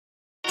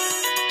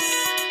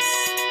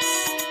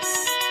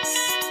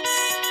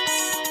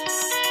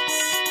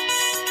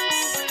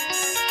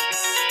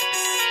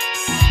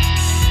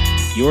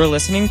You are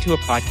listening to a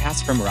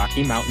podcast from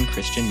Rocky Mountain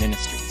Christian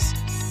Ministries.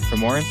 For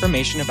more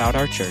information about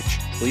our church,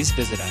 please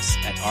visit us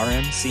at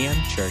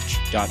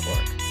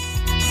rmcmchurch.org.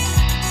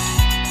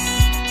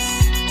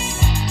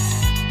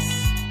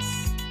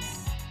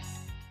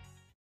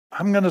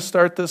 I'm going to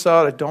start this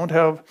out. I don't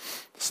have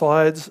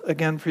slides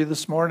again for you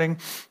this morning.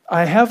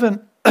 I've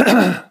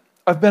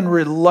been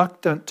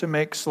reluctant to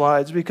make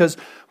slides because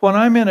when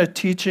I'm in a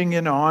teaching,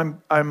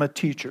 I'm a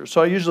teacher.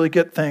 So I usually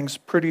get things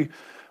pretty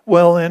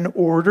well in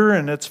order,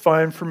 and it's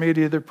fine for me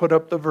to either put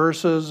up the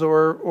verses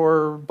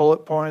or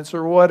bullet points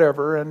or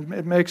whatever, and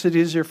it makes it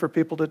easier for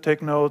people to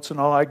take notes and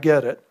all. I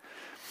get it.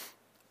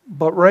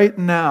 But right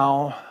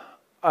now,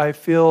 I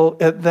feel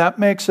that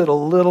makes it a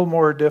little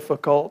more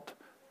difficult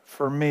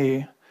for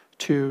me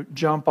to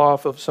jump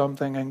off of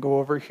something and go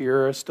over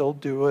here. I still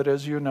do it,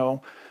 as you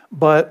know.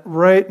 But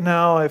right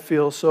now, I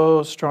feel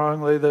so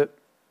strongly that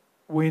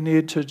we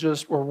need to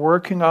we're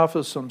working off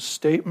of some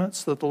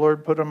statements that the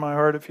Lord put in my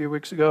heart a few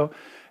weeks ago.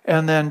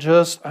 And then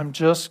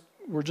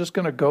we're just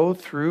going to go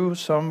through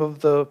some of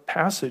the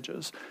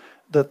passages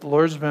that the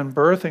Lord's been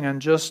birthing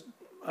and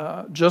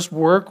just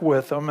work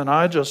with them. And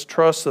I just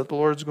trust that the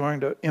Lord's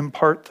going to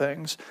impart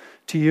things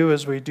to you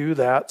as we do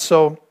that.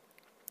 So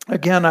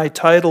again, I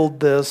titled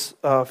this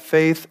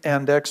Faith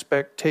and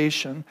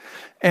Expectation.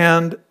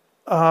 And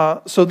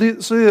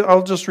so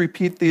I'll just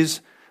repeat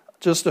these,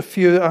 just a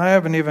few. I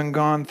haven't even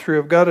gone through.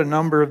 I've got a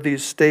number of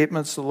these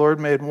statements the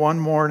Lord made one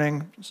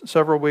morning,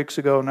 several weeks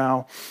ago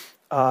now,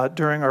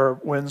 during our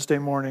Wednesday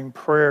morning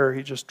prayer.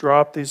 He just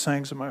dropped these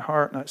things in my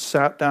heart, and I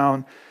sat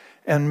down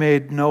and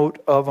made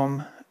note of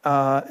them.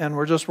 And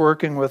we're just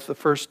working with the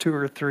first two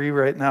or three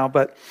right now.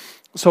 But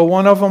so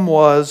one of them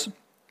was,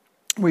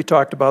 we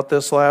talked about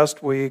this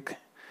last week.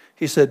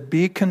 He said,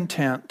 "Be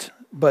content,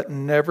 but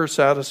never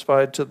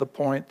satisfied to the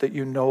point that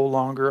you no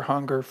longer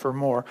hunger for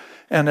more."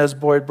 And as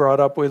Boyd brought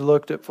up, we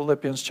looked at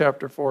Philippians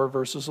chapter 4,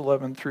 verses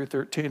 11 through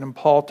 13, and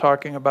Paul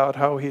talking about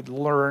how he'd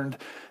learned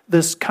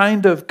this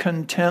kind of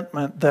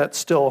contentment that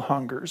still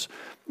hungers.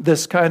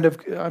 This kind of,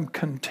 I'm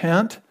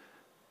content,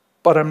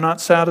 but I'm not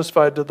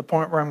satisfied to the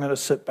point where I'm going to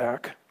sit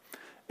back.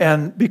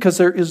 And because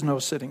there is no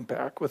sitting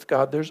back with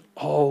God, there's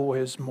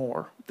always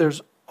more.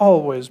 There's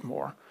always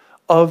more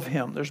of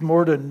Him. There's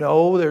more to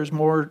know. There's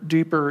more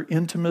deeper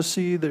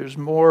intimacy. There's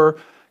more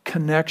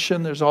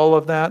connection. There's all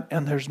of that.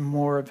 And there's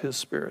more of His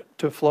Spirit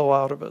to flow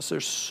out of us.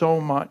 There's so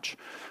much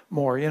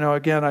more.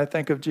 Again, I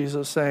think of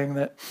Jesus saying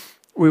that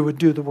we would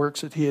do the works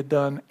that He had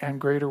done and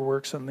greater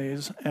works than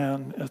these.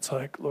 And it's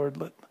like,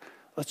 Lord,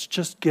 let's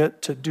just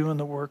get to doing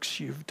the works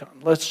You've done.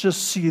 Let's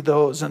just see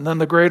those. And then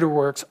the greater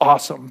works,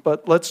 awesome.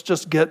 But let's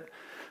just get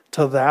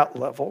to that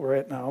level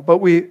right now. But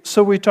we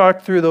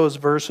talked through those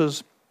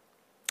verses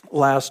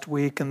last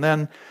week. And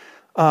then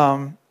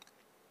I'll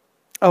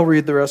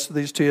read the rest of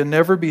these to you.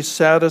 "Never be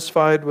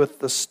satisfied with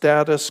the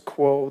status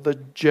quo, the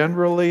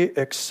generally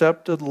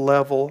accepted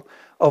level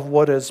of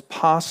what is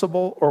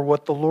possible or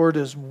what the Lord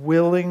is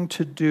willing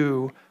to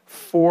do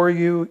for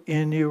you,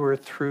 in you, or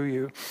through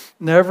you.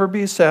 Never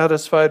be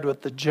satisfied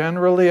with the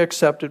generally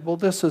accepted." Well,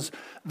 this is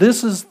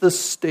the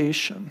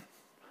station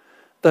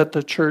that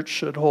the church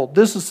should hold.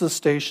 This is the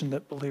station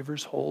that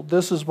believers hold.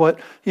 This is what,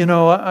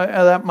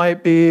 that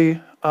might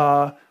be,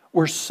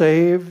 we're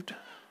saved,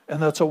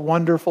 and that's a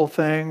wonderful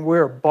thing.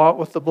 We're bought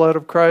with the blood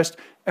of Christ,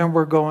 and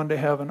we're going to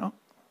heaven.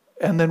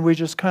 And then we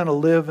just kind of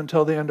live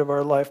until the end of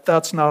our life.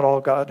 That's not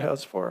all God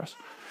has for us.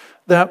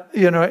 That,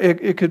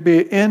 it could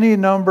be any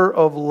number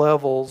of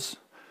levels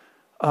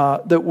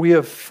that we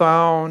have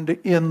found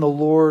in the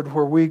Lord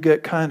where we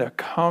get kind of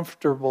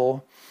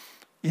comfortable.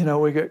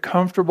 We get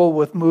comfortable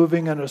with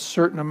moving in a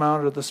certain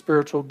amount of the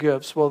spiritual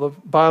gifts. Well, the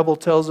Bible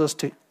tells us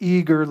to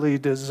eagerly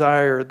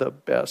desire the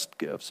best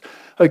gifts.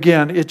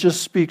 Again, it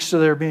just speaks to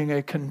there being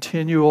a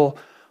continual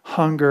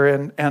hunger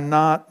and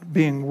not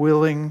being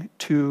willing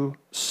to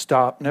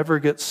stop. Never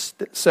get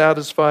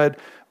satisfied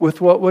with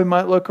what we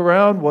might look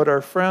around, what our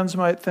friends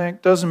might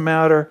think. Doesn't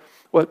matter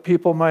what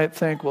people might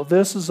think. Well,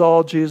 this is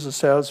all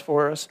Jesus has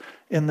for us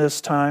in this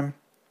time.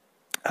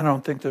 I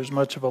don't think there's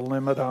much of a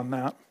limit on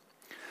that.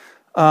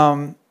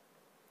 And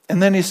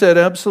then he said,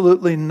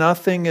 absolutely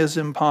nothing is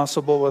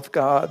impossible with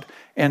God.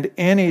 And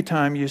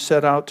anytime you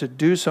set out to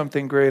do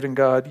something great in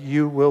God,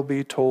 you will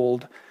be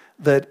told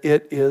that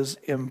it is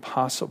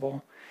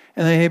impossible.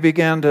 And then he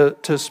began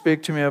to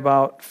speak to me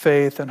about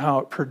faith and how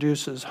it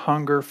produces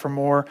hunger for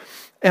more.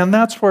 And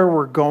that's where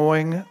we're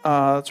going.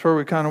 That's where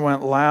we kind of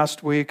went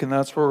last week, and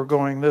that's where we're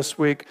going this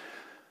week.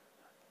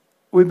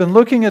 We've been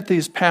looking at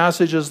these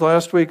passages.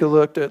 Last week I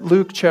looked at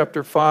Luke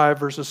chapter 5,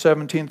 verses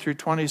 17 through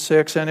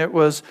 26, and it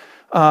was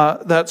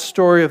that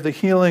story of the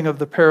healing of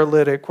the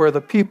paralytic, where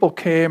the people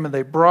came and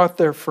they brought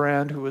their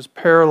friend who was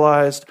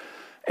paralyzed,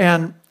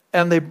 and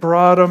they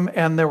brought him,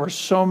 and there were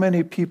so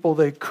many people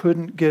they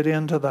couldn't get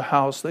into the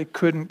house. They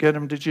couldn't get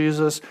him to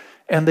Jesus.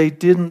 And they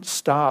didn't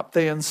stop.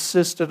 They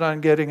insisted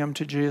on getting him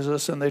to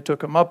Jesus, and they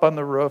took him up on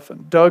the roof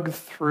and dug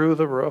through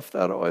the roof.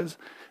 That always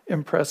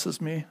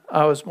impresses me.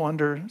 I always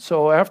wonder.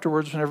 So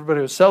afterwards, when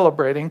everybody was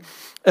celebrating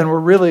and were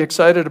really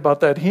excited about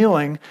that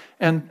healing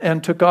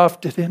and took off,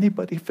 did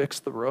anybody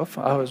fix the roof?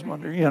 I was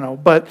wondering,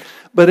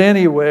 But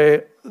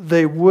anyway,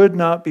 they would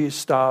not be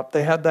stopped.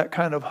 They had that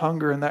kind of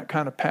hunger and that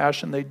kind of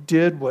passion. They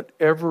did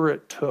whatever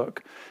it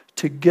took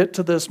to get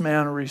to this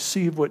man and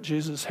receive what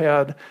Jesus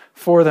had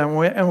for them.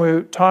 And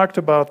we talked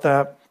about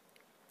that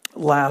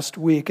last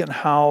week and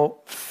how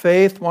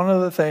faith, one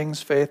of the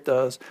things faith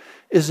does,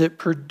 is it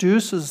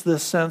produces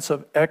this sense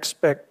of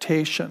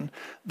expectation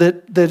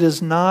that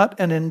is not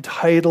an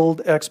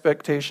entitled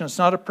expectation. It's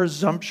not a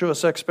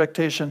presumptuous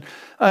expectation.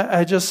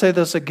 I just say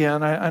this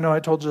again. I know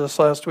I told you this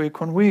last week.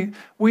 When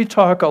we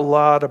talk a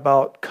lot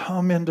about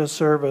come into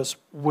service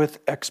with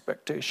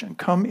expectation,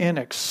 come in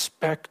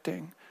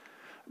expecting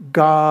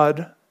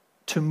God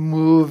to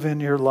move in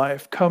your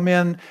life. Come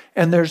in,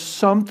 and there's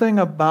something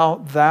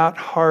about that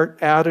heart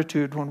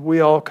attitude when we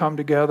all come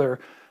together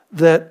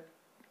that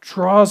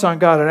draws on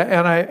God.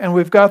 And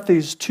we've got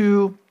these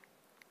two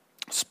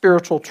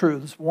spiritual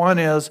truths. One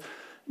is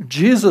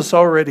Jesus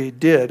already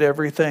did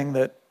everything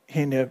that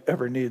he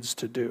ever needs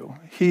to do.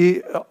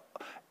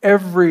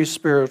 Every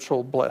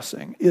spiritual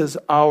blessing is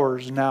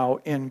ours now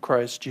in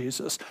Christ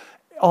Jesus.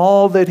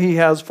 All that he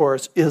has for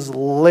us is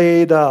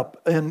laid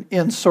up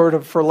in sort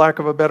of, for lack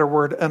of a better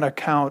word, an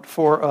account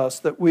for us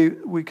that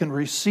we can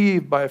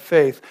receive by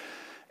faith.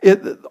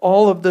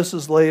 All of this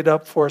is laid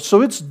up for us.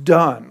 So it's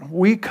done.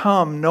 We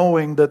come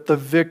knowing that the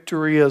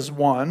victory is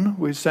won.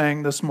 We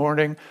sang this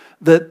morning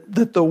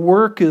that the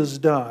work is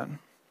done.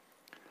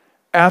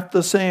 At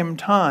the same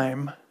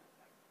time,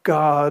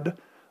 God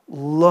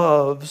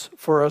loves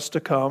for us to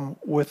come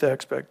with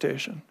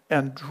expectation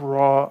and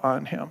draw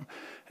on him.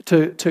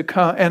 To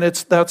come, and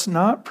that's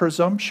not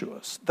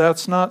presumptuous.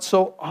 That's not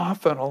so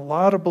often. A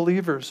lot of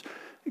believers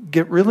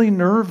get really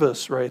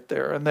nervous right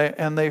there,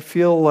 and they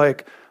feel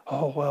like,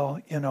 oh well,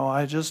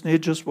 I just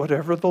need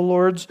whatever the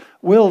Lord's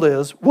will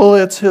is. Well,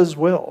 it's his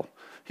will.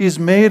 He's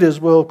made his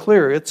will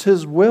clear. It's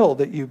his will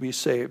that you be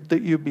saved,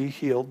 that you be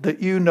healed, that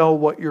you know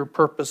what your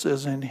purpose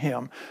is in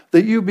him,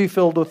 that you be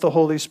filled with the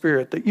Holy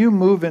Spirit, that you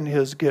move in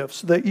his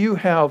gifts, that you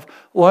have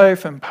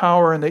life and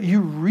power, and that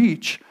you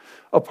reach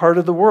a part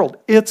of the world.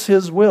 It's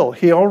his will.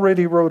 He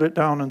already wrote it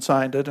down and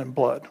signed it in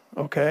blood,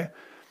 okay?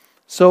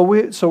 So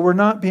we're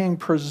not being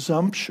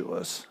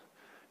presumptuous.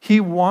 He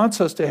wants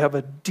us to have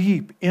a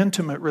deep,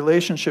 intimate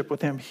relationship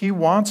with him. He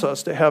wants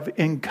us to have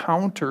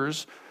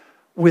encounters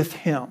with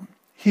him.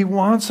 He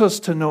wants us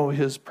to know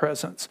his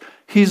presence.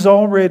 He's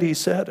already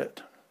said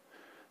it.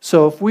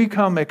 So if we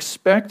come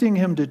expecting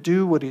him to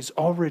do what he's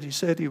already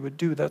said he would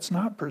do, that's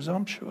not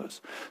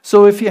presumptuous.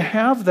 So if you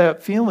have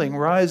that feeling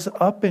rise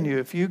up in you,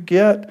 if you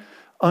get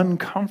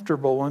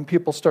uncomfortable when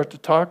people start to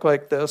talk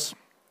like this,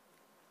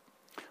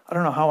 I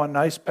don't know how a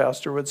nice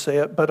pastor would say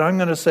it, but I'm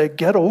going to say,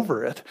 get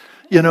over it.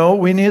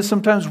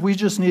 Sometimes we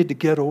just need to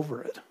get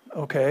over it,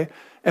 okay?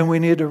 And we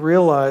need to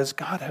realize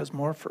God has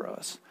more for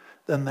us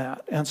than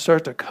that and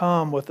start to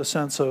come with a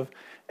sense of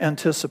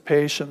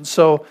anticipation.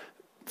 So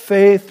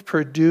faith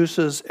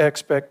produces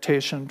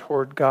expectation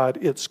toward God.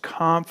 It's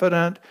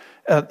confident,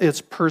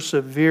 it's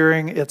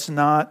persevering, it's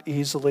not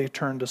easily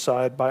turned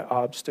aside by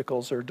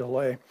obstacles or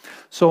delay.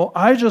 So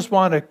I just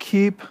want to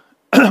keep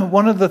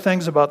one of the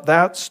things about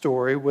that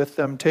story with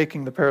them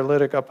taking the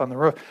paralytic up on the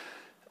roof,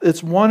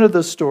 it's one of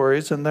the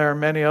stories, and there are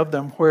many of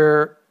them,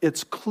 where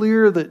it's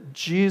clear that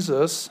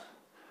Jesus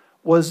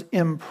was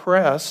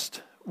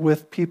impressed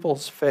with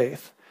people's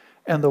faith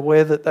and the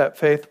way that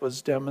faith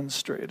was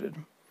demonstrated.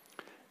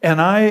 And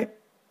I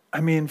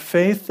mean,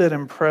 faith that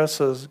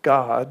impresses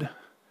God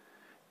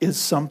is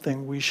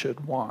something we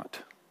should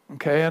want,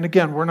 okay? And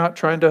again, we're not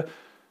trying to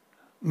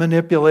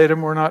manipulate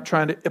him,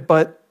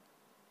 but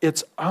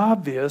it's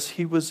obvious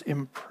he was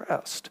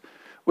impressed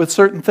with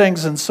certain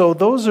things. And so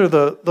those are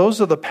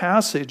the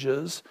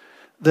passages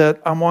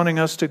that I'm wanting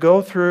us to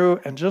go through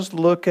and just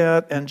look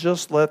at and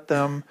just let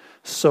them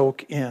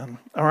soak in.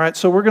 All right,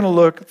 so we're going to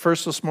look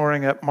first this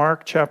morning at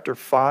Mark chapter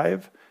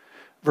 5,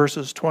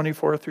 verses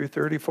 24 through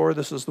 34.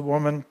 This is the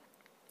woman.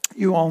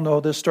 You all know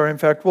this story. In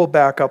fact, we'll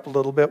back up a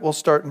little bit. We'll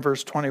start in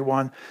verse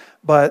 21.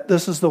 But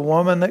this is the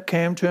woman that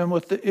came to him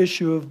with the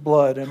issue of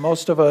blood. And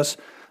most of us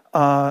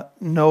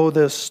know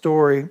this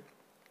story.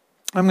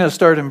 I'm going to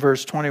start in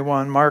verse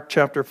 21, Mark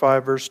chapter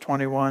 5, verse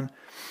 21.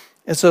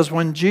 It says,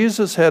 when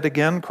Jesus had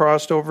again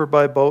crossed over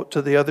by boat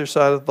to the other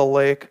side of the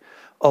lake,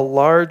 a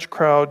large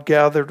crowd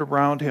gathered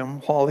around him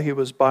while he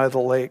was by the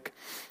lake.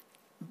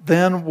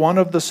 Then one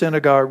of the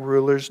synagogue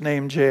rulers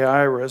named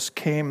Jairus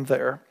came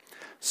there.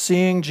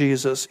 Seeing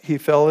Jesus, he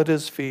fell at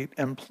his feet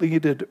and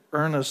pleaded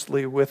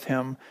earnestly with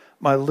him,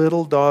 my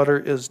little daughter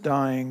is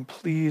dying.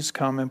 Please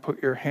come and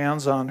put your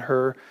hands on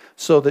her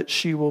so that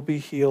she will be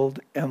healed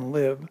and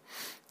live.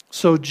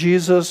 So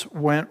Jesus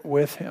went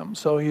with him.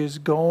 So he's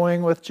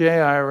going with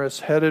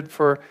Jairus, headed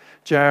for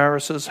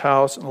Jairus'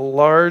 house, and a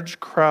large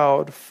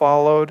crowd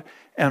followed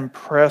and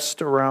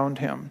pressed around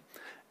him.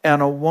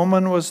 And a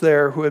woman was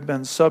there who had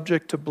been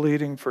subject to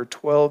bleeding for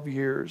 12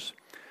 years.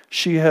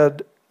 She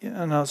had,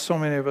 and so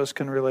many of us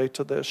can relate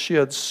to this, she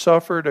had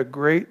suffered a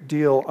great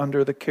deal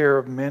under the care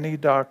of many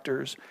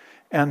doctors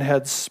and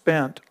had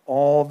spent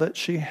all that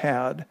she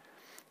had,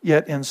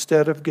 yet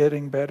instead of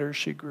getting better,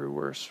 she grew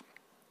worse.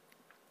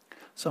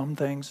 Some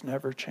things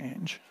never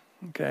change,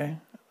 okay?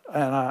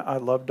 And I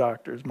love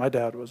doctors. My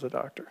dad was a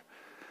doctor.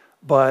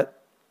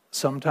 But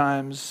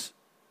sometimes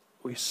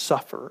we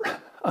suffer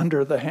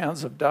under the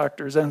hands of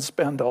doctors and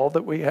spend all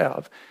that we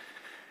have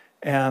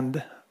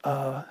and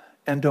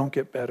don't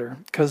get better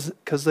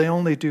because they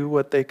only do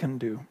what they can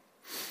do.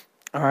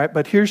 All right,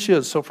 but here she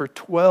is. So for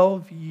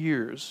 12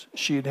 years,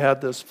 she'd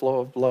had this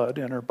flow of blood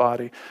in her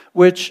body,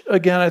 which,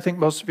 again, I think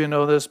most of you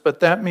know this, but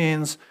that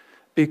means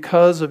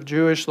because of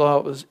Jewish law,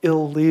 it was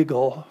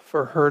illegal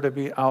for her to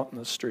be out in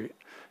the street.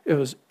 It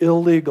was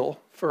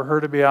illegal for her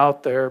to be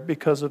out there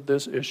because of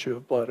this issue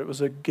of blood. It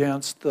was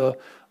against the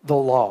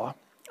law,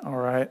 all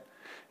right?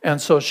 And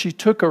so she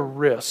took a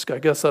risk. I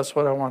guess that's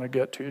what I want to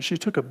get to. She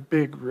took a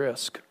big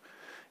risk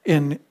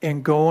in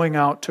going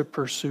out to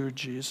pursue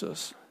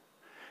Jesus.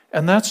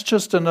 And that's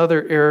just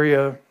another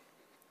area.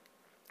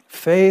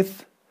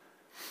 Faith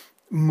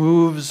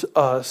moves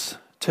us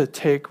to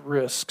take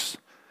risks.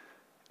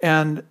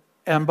 And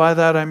by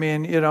that I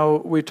mean,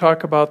 we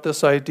talk about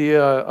this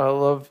idea. I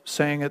love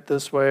saying it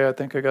this way. I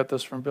think I got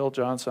this from Bill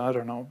Johnson. I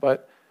don't know.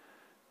 But,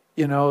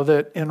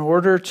 that in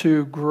order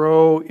to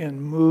grow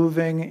in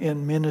moving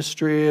in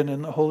ministry and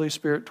in the Holy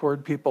Spirit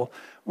toward people,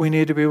 we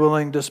need to be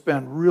willing to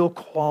spend real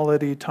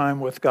quality time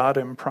with God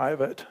in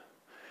private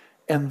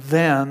and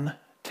then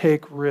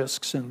take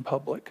risks in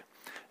public.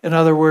 In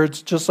other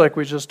words, just like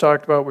we just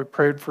talked about, we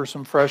prayed for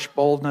some fresh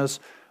boldness.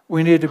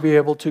 We need to be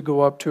able to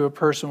go up to a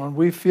person when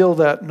we feel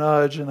that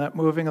nudge and that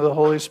moving of the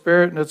Holy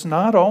Spirit. And it's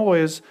not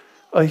always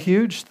a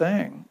huge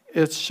thing.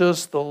 It's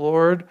just the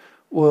Lord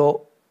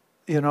will,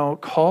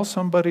 call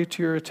somebody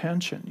to your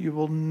attention. You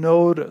will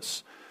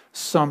notice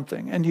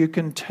something. And you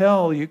can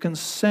tell, you can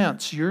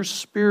sense. Your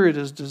spirit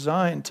is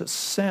designed to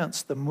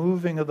sense the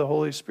moving of the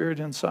Holy Spirit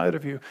inside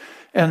of you.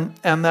 And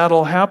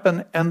that'll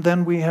happen. And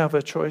then we have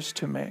a choice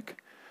to make.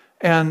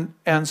 And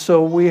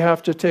so we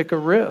have to take a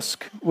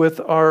risk with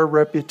our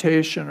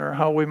reputation or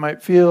how we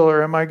might feel,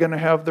 or am I going to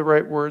have the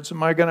right words?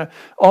 Am I going to,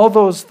 all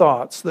those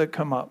thoughts that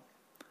come up.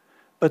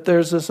 But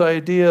there's this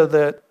idea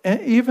that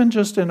even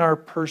just in our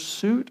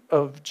pursuit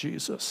of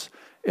Jesus,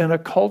 in a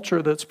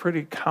culture that's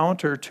pretty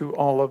counter to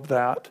all of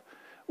that,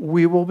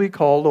 we will be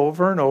called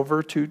over and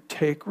over to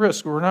take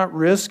risks. We're not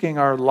risking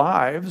our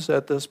lives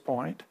at this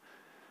point.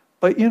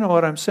 But you know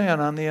what I'm saying,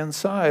 on the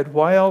inside,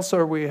 why else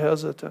are we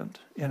hesitant?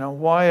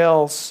 Why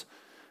else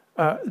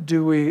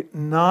do we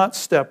not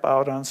step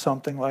out on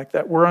something like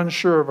that? We're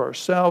unsure of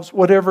ourselves,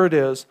 whatever it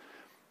is.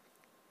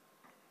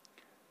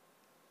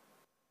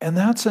 And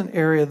that's an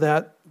area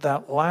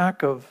that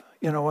lack of,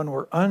 when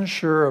we're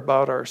unsure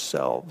about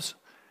ourselves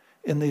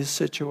in these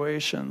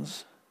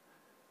situations.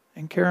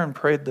 And Karen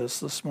prayed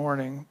this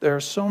morning. There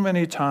are so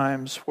many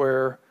times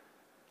where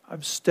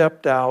I've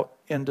stepped out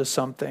into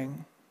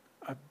something.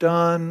 I've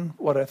done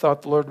what I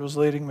thought the Lord was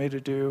leading me to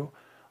do.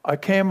 I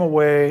came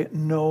away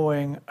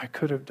knowing I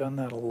could have done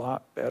that a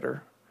lot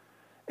better.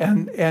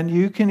 And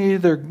you can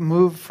either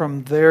move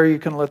from there, you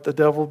can let the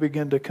devil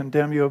begin to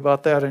condemn you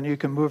about that, and you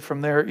can move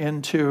from there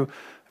into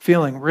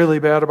feeling really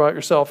bad about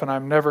yourself, and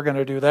I'm never going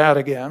to do that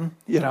again,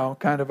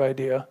 kind of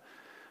idea.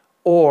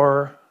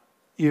 Or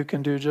you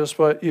can do just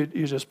what you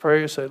just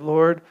pray. You say,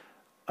 Lord,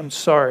 I'm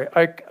sorry.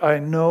 I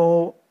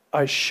know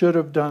I should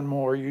have done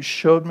more. You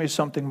showed me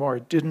something more. I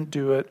didn't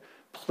do it.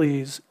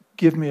 Please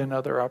give me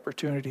another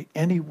opportunity.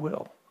 And He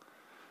will.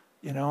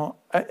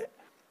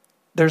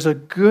 There's a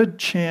good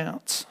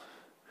chance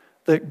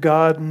that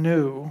God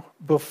knew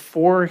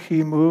before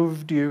He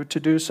moved you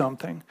to do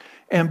something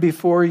and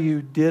before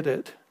you did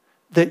it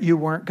that you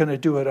weren't going to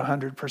do it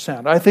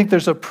 100%. I think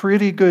there's a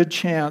pretty good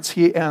chance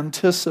He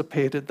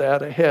anticipated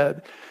that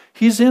ahead.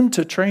 He's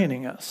into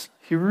training us.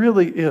 He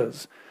really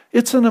is.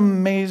 It's an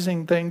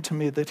amazing thing to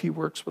me that He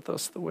works with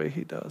us the way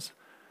He does.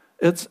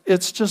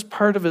 It's just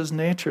part of His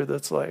nature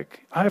that's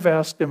like, I've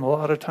asked Him a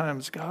lot of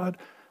times, God,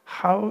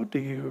 how do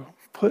you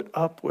put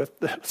up with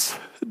this,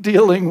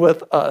 dealing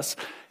with us?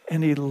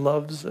 And He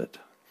loves it.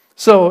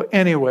 So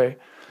anyway,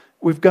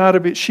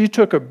 she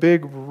took a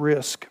big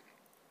risk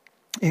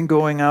in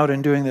going out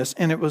and doing this,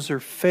 and it was her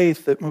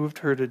faith that moved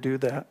her to do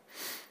that.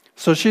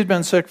 So she'd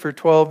been sick for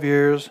 12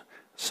 years,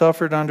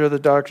 suffered under the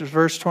doctors.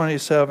 Verse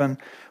 27,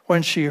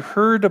 when she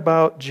heard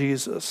about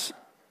Jesus,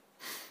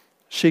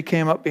 she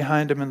came up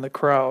behind Him in the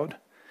crowd.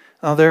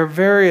 Now there are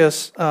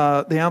various,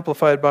 the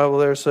Amplified Bible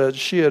there says,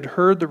 she had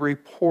heard the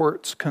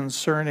reports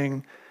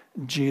concerning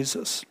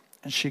Jesus,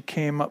 and she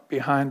came up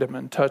behind Him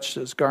and touched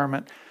His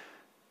garment.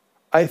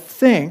 I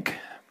think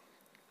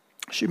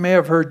she may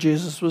have heard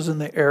Jesus was in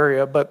the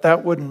area, but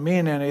that wouldn't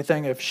mean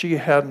anything if she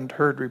hadn't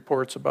heard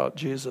reports about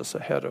Jesus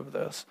ahead of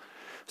this.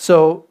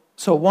 So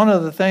one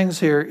of the things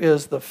here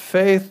is the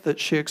faith that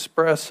she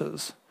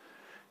expresses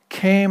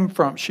came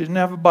from, she didn't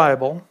have a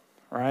Bible,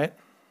 right?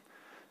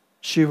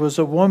 She was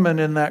a woman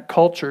in that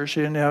culture.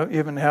 She didn't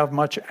even have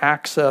much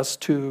access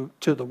to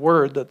the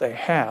word that they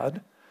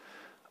had.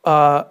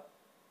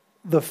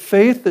 The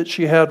faith that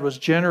she had was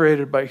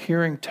generated by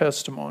hearing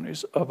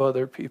testimonies of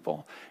other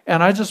people.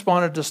 And I just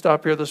wanted to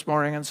stop here this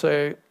morning and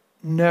say,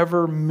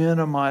 never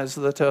minimize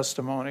the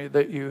testimony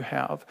that you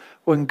have.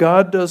 When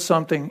God does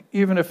something,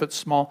 even if it's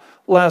small.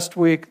 Last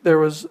week there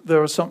was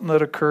something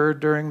that occurred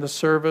during the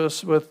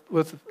service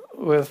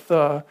with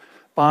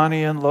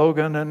Bonnie and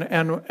Logan,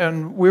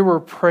 and we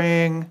were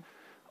praying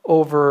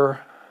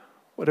over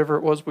whatever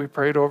it was we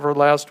prayed over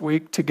last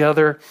week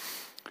together.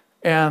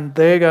 And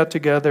they got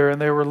together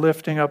and they were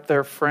lifting up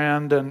their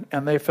friend,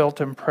 and they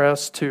felt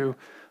impressed to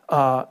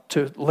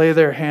lay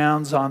their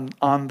hands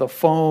on the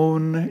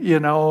phone,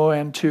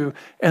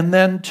 and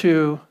then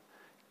to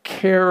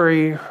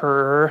carry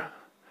her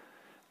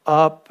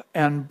up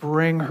and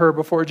bring her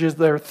before Jesus.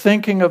 They're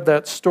thinking of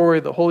that story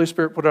the Holy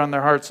Spirit put on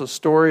their hearts, the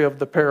story of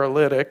the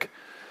paralytic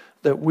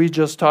that we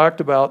just talked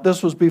about.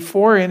 This was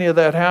before any of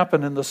that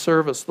happened in the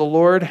service. The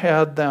Lord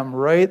had them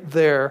right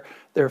there.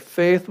 Their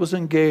faith was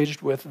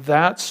engaged with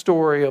that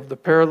story of the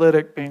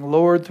paralytic being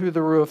lowered through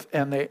the roof,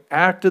 and they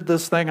acted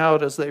this thing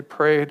out as they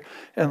prayed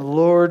and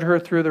lowered her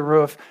through the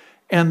roof.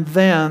 And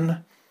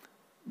then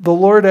the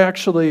Lord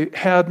actually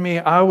had me,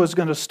 I was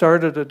going to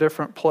start at a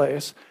different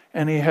place,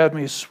 and he had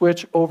me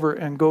switch over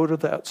and go to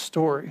that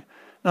story.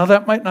 Now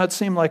that might not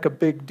seem like a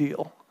big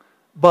deal,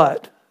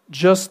 but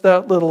just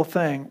that little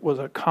thing was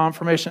a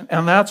confirmation.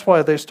 And that's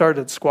why they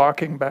started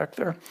squawking back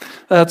there.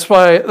 That's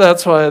why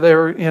they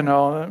were,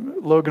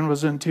 Logan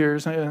was in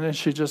tears, and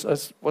she just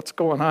asked, what's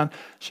going on?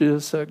 She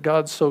just said,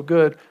 God's so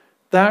good.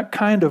 That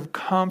kind of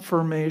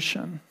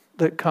confirmation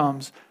that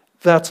comes,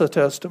 that's a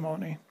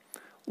testimony.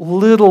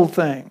 Little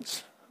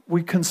things,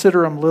 we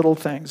consider them little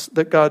things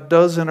that God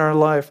does in our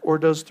life or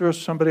does through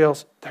somebody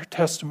else. They're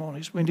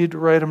testimonies. We need to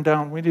write them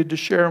down. We need to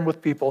share them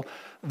with people.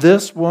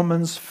 This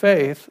woman's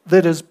faith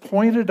that is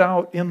pointed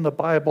out in the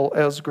Bible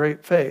as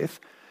great faith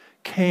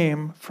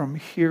came from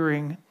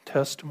hearing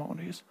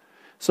testimonies.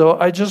 So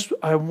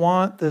I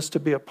want this to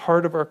be a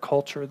part of our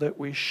culture that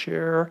we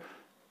share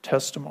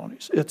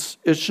testimonies. It's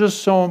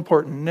just so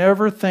important.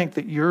 Never think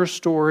that your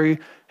story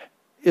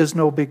is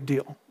no big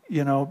deal,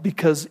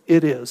 because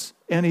it is.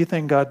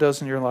 Anything God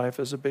does in your life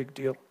is a big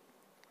deal.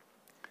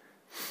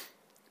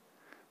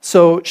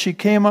 So she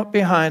came up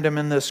behind him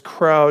in this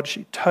crowd.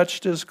 She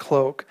touched his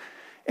cloak.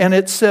 And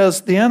it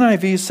says, the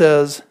NIV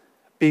says,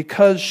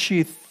 because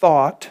she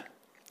thought,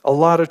 a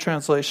lot of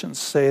translations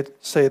say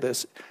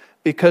this,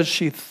 because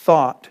she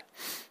thought,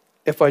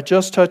 if I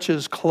just touch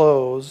his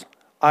clothes,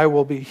 I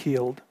will be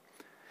healed.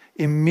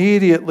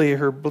 Immediately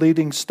her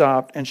bleeding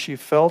stopped, and she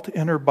felt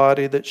in her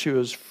body that she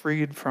was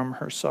freed from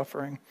her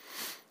suffering.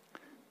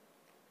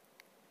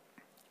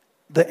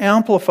 The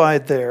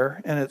Amplified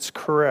there, and it's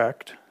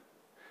correct,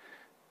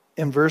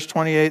 in verse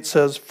 28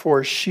 says,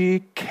 for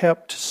she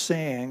kept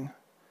saying,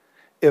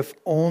 if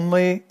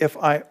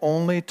I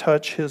only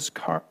touch his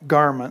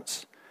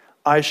garments,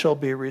 I shall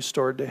be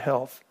restored to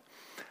health.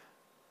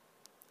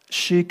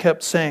 She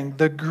kept saying,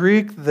 the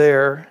Greek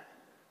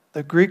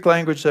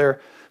language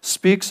there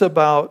speaks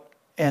about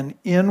an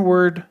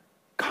inward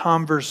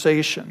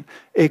conversation,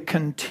 a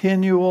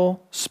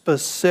continual,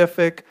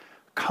 specific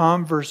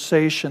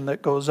conversation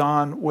that goes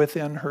on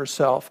within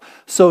herself.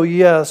 So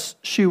yes,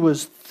 she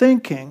was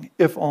thinking,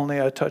 if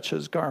only I touch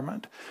his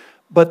garment.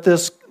 But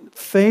this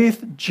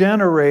faith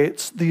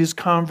generates these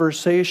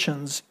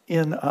conversations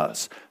in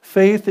us.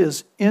 Faith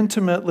is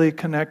intimately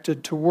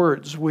connected to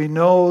words. We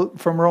know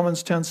from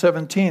Romans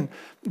 10:17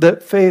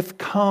 that faith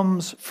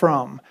comes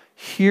from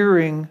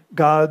hearing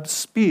God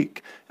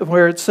speak.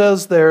 Where it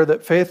says there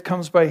that faith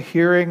comes by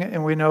hearing,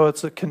 and we know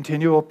it's a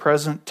continual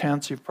present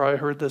tense. You've probably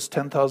heard this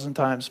 10,000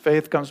 times.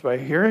 Faith comes by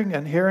hearing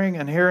and hearing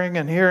and hearing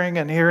and hearing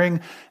and hearing,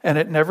 and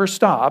it never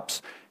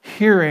stops.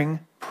 Hearing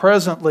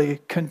presently,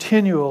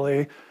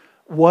 continually,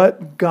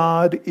 what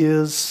God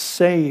is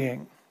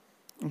saying.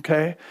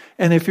 Okay?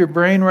 And if your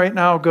brain right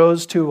now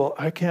goes to, well,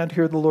 I can't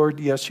hear the Lord,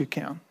 yes, you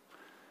can.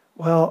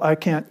 Well, I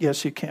can't,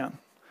 yes, you can.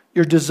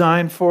 You're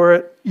designed for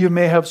it. You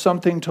may have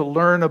something to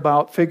learn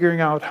about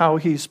figuring out how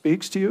he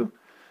speaks to you,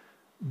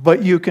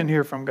 but you can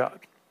hear from God.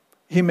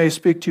 He may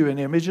speak to you in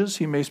images.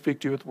 He may speak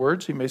to you with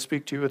words. He may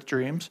speak to you with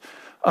dreams.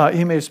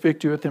 He may speak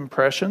to you with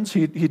impressions.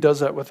 He does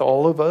that with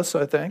all of us,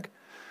 I think.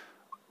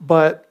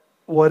 But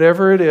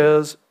whatever it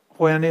is,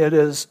 when it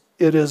is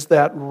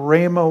that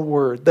rhema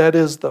word, that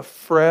is the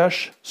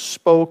fresh,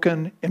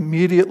 spoken,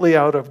 immediately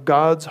out of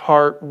God's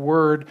heart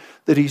word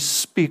that he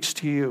speaks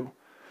to you.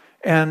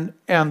 And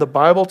the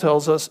Bible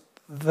tells us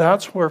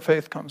that's where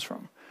faith comes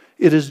from.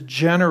 It is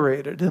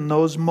generated in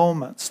those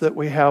moments that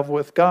we have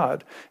with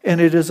God.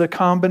 And it is a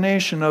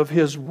combination of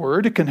his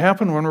word. It can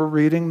happen when we're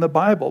reading the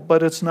Bible,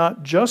 but it's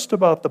not just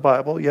about the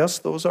Bible. Yes,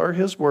 those are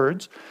his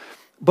words.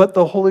 But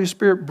the Holy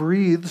Spirit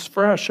breathes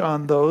fresh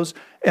on those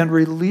and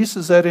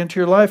releases that into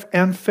your life,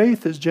 and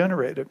faith is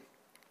generated.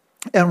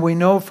 And we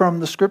know from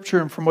the scripture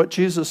and from what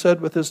Jesus said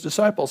with his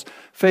disciples,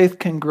 faith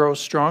can grow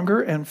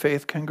stronger and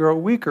faith can grow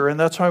weaker. And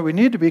that's why we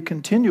need to be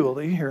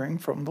continually hearing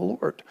from the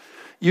Lord.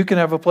 You can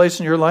have a place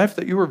in your life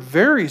that you were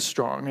very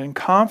strong and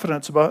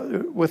confident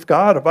with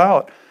God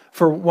about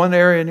for one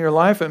area in your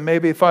life, and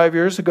maybe 5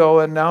 years ago,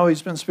 and now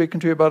he's been speaking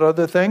to you about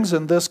other things,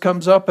 and this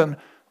comes up, and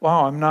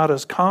wow, I'm not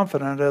as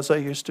confident as I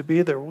used to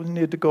be there. We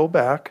need to go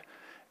back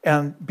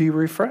and be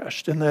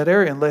refreshed in that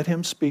area and let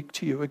him speak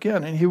to you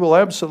again. And he will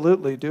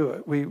absolutely do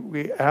it.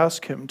 We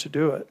ask him to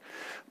do it.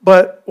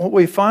 But what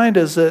we find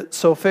is that,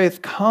 so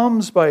faith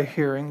comes by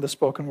hearing the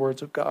spoken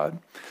words of God.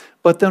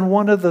 But then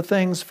one of the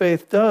things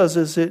faith does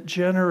is it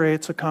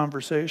generates a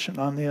conversation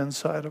on the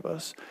inside of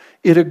us.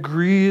 It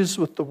agrees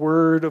with the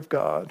word of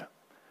God.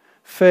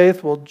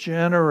 Faith will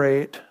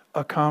generate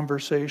a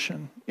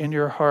conversation in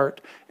your heart.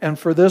 And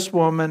for this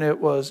woman, it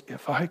was,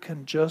 if I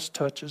can just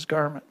touch his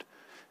garment.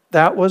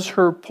 That was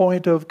her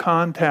point of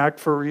contact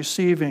for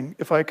receiving,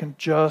 if I can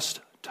just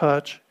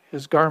touch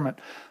his garment.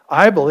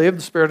 I believe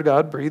the Spirit of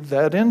God breathed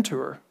that into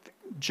her.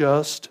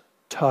 Just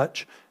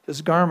touch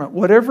his garment.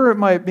 Whatever it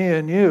might be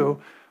in you,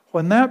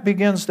 when that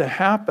begins to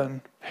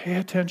happen, pay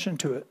attention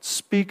to it.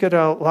 Speak it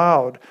out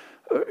loud.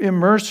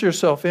 Immerse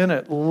yourself in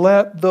it.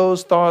 Let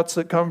those thoughts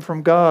that come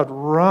from God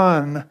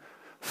run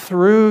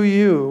through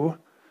you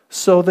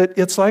so that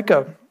it's like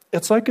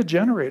a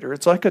generator.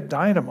 It's like a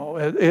dynamo.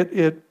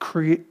 It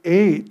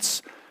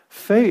creates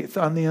faith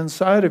on the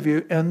inside of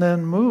you and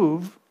then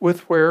move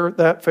with where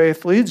that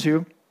faith leads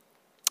you.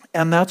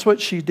 And that's what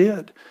she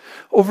did.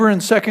 Over in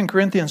 2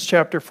 Corinthians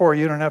chapter 4,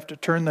 you don't have to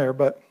turn there,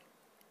 but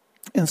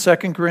in 2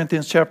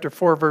 Corinthians chapter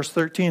 4, verse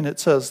 13, it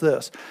says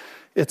this.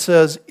 It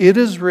says, "It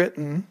is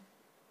written,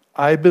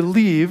 I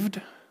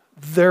believed,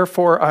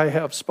 therefore I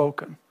have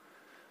spoken."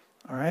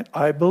 All right,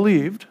 I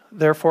believed,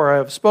 therefore I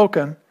have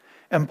spoken.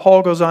 And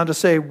Paul goes on to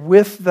say,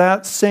 with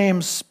that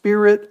same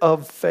spirit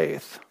of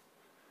faith.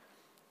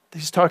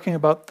 He's talking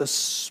about the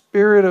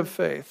spirit of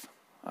faith.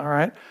 All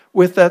right,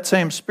 with that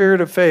same spirit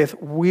of faith,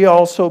 we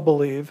also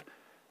believe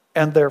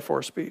and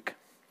therefore speak.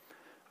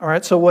 All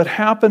right, so what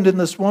happened in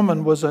this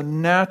woman was a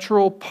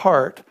natural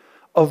part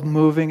of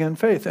moving in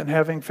faith and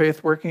having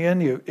faith working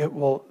in you. It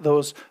will,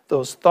 those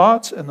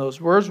thoughts and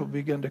those words will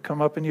begin to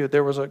come up in you.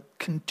 There was a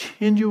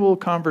continual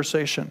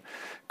conversation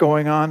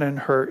going on in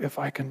her, if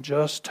I can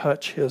just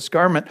touch his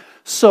garment.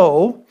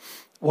 So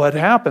what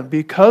happened?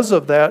 Because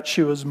of that,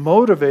 she was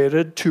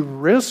motivated to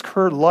risk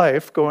her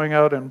life going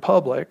out in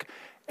public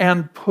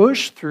and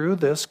push through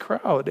this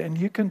crowd. And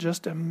you can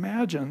just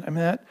imagine, I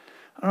mean, I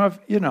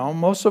don't know if,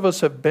 most of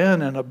us have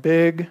been in a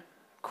big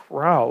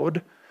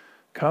crowd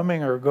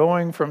coming or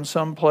going from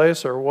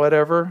someplace or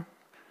whatever.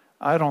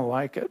 I don't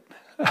like it.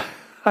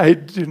 I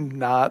do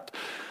not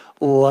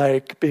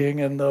like being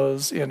in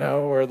those,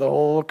 where the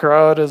whole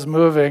crowd is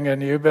moving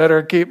and you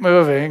better keep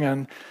moving.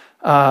 And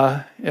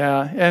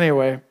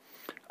anyway,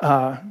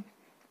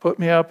 put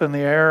me up in the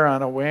air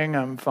on a wing,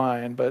 I'm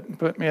fine. But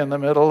put me in the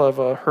middle of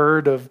a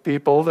herd of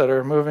people that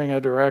are moving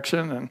a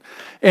direction. And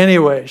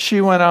anyway,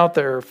 she went out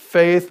there.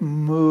 Faith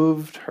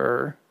moved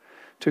her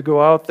to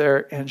go out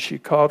there, and she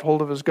caught hold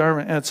of his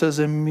garment. And it says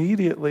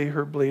immediately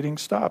her bleeding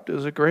stopped. It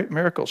was a great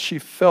miracle. She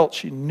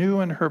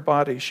knew in her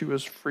body she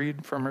was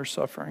freed from her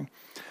suffering.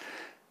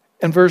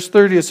 In verse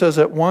 30, it says,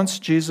 at once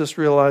Jesus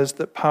realized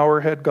that power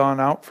had gone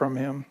out from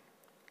him,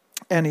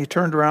 and he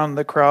turned around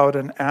the crowd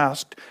and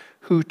asked,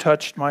 who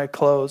touched my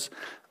clothes?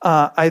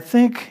 I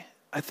think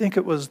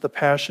it was the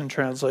Passion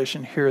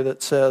Translation here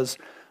that says,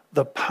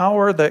 the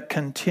power that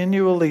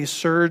continually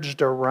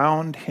surged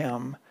around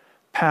him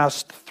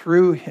passed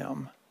through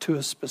him to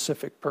a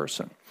specific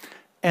person.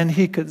 And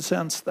he could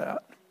sense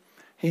that.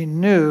 He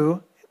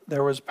knew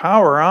there was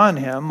power on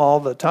him all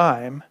the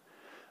time,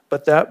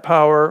 but that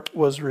power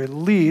was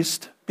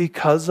released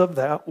because of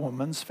that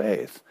woman's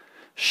faith.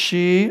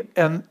 She,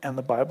 and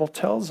the Bible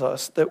tells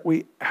us that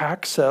we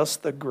access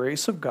the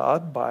grace of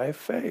God by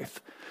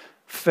faith.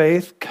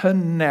 Faith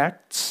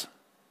connects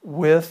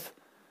with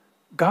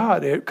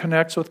God. It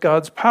connects with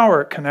God's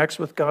power. It connects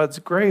with God's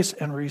grace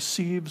and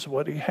receives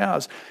what he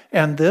has.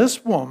 And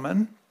this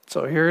woman,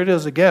 so here it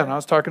is again. I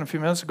was talking a few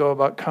minutes ago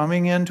about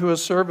coming into a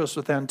service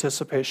with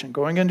anticipation,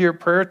 going into your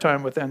prayer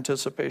time with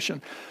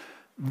anticipation.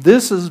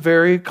 This is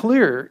very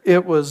clear.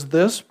 It was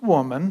this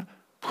woman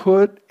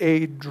put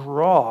a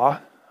draw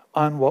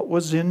on what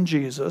was in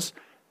Jesus,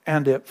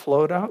 and it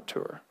flowed out to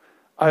her.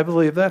 I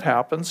believe that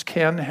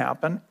can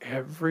happen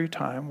every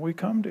time we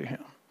come to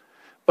him.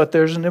 But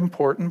there's an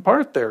important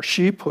part there.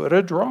 She put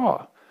a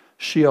draw.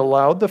 She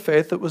allowed the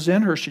faith that was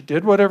in her. She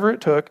did whatever it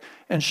took,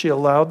 and she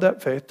allowed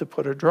that faith to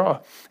put a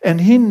draw.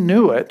 And he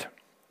knew it.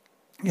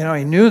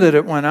 He knew that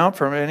it went out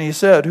from him. And he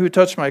said, who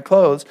touched my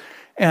clothes?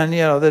 And,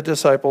 the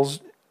disciples,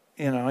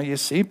 you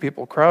see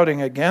people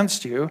crowding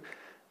against you,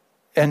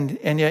 and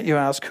yet you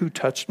ask, who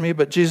touched me?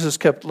 But Jesus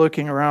kept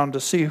looking around to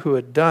see who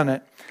had done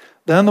it.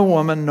 Then the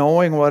woman,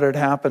 knowing what had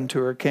happened to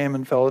her, came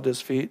and fell at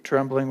his feet,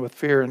 trembling with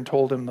fear, and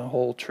told him the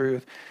whole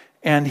truth.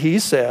 And he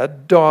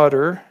said,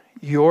 daughter,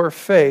 your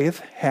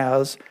faith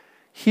has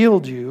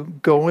healed you.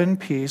 Go in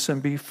peace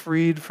and be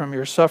freed from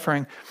your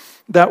suffering."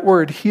 That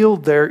word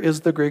healed there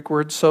is the Greek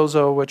word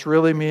sozo, which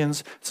really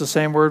means, it's the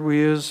same word we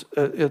use,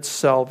 it's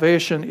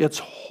salvation, it's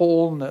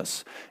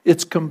wholeness,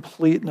 it's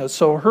completeness.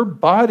 So her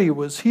body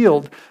was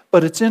healed,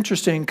 but it's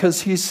interesting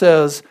because he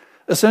says,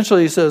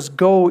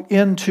 go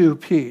into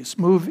peace,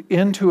 move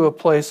into a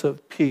place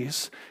of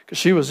peace, because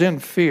she was in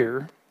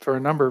fear for a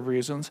number of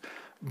reasons.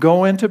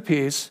 Go into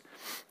peace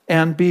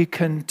and be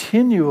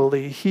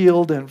continually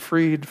healed and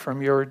freed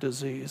from your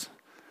disease.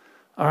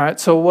 All right,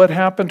 so what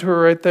happened to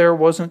her right there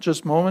wasn't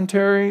just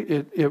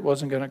momentary. It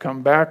wasn't going to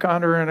come back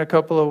on her in a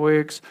couple of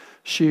weeks.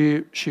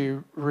 She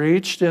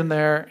reached in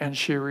there and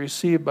she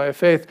received by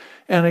faith.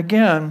 And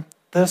again,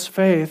 this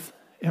faith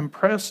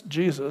impressed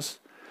Jesus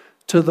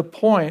to the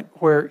point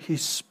where he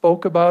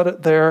spoke about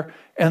it there,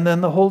 and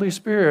then the Holy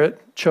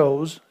Spirit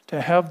chose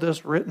to have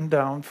this written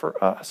down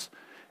for us.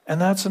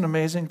 And that's an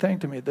amazing thing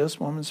to me. This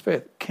woman's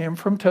faith came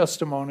from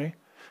testimony,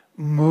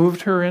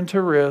 moved her into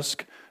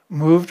risk,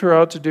 moved her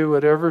out to do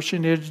whatever she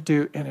needed to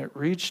do, and it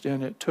reached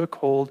in, it took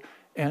hold,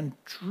 and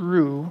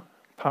drew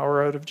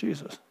power out of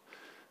Jesus.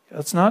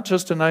 It's not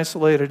just an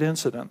isolated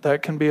incident.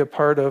 That can be a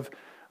part of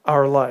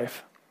our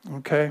life,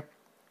 okay?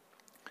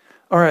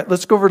 All right,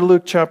 let's go over to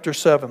Luke chapter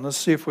 7. Let's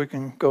see if we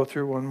can go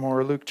through one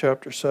more. Luke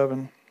chapter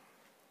 7.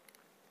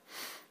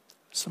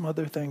 Some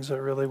other things I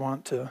really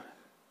want to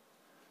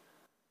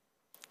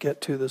get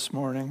to this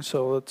morning.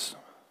 So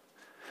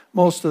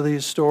most of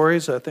these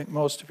stories, I think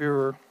most of you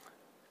are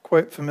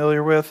quite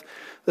familiar with.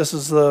 This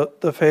is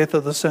the faith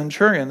of the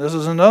centurion. This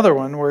is another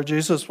one where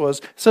Jesus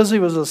says he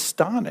was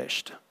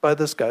astonished by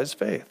this guy's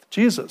faith.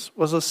 Jesus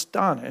was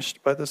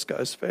astonished by this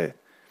guy's faith.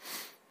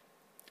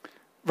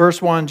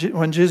 Verse 1,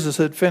 when Jesus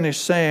had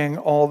finished saying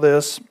all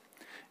this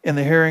in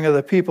the hearing of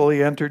the people,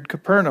 he entered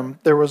Capernaum.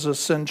 There was a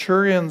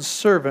centurion's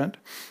servant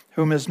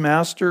whom his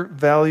master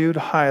valued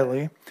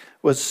highly,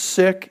 was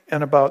sick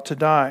and about to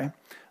die.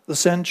 The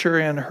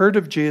centurion heard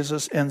of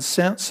Jesus and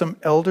sent some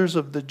elders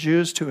of the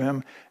Jews to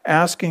him,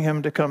 asking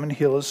him to come and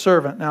heal his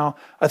servant. Now,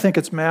 I think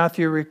it's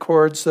Matthew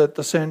records that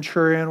the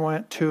centurion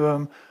went to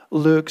him.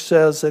 Luke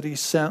says that he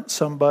sent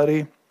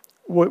somebody,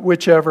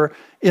 whichever.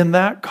 In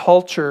that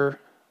culture,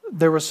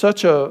 there was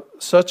such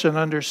an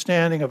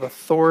understanding of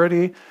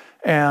authority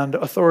and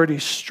authority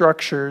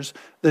structures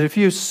that if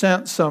you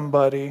sent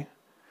somebody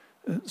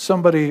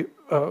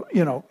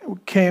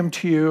came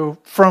to you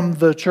from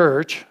the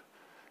church,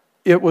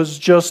 it was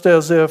just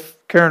as if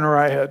Karen or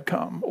I had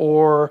come.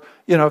 Or,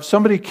 if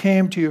somebody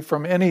came to you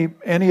from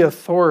any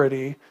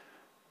authority,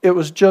 it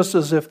was just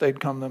as if they'd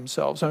come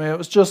themselves. I mean, it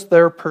was just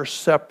their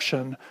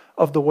perception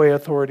of the way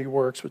authority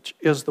works, which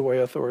is the way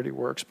authority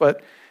works.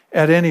 But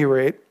at any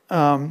rate,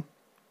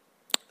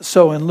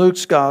 so in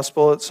Luke's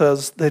gospel, it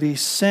says that he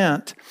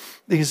sent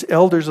these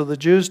elders of the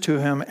Jews to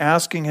him,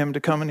 asking him to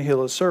come and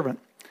heal his servant.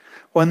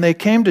 When they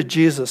came to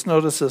Jesus,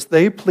 notice this,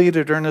 they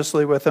pleaded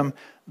earnestly with him,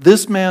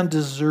 this man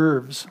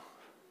deserves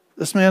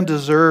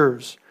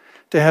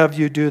to have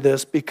you do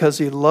this because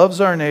he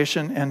loves our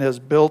nation and has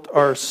built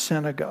our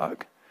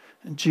synagogue.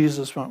 And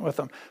Jesus went with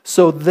them.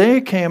 So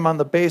they came on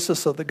the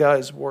basis of the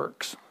guy's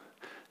works.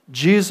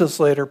 Jesus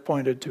later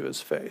pointed to his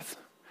faith.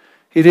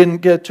 He didn't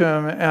get to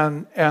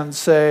him and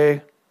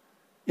say,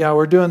 yeah,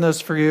 we're doing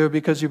this for you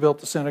because you built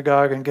the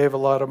synagogue and gave a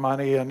lot of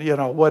money and,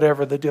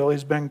 whatever the deal.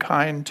 He's been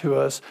kind to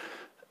us.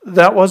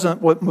 That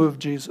wasn't what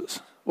moved Jesus.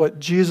 What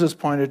Jesus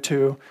pointed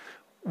to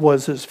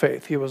was his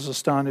faith. He was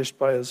astonished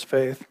by his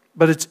faith.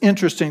 But it's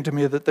interesting to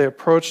me that they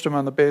approached him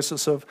on the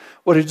basis of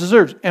what he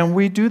deserves. And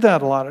we do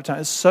that a lot of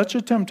times. It's such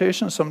a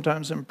temptation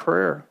sometimes in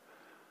prayer.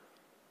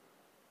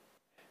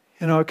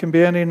 It can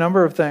be any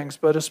number of things,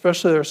 but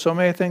especially there are so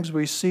many things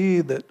we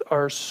see that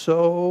are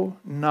so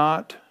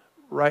not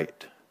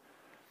right.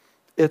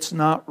 It's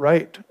not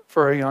right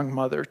for a young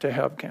mother to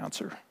have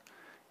cancer.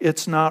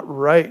 It's not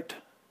right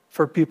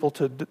for people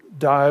to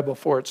die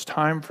before it's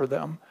time for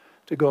them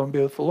to go and be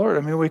with the Lord. I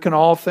mean, we can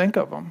all think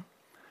of them.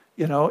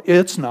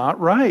 It's not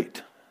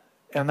right.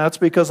 And that's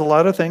because a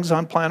lot of things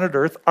on planet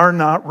Earth are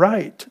not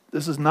right.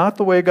 This is not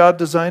the way God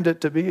designed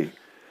it to be.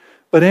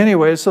 But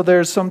anyway, so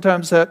there's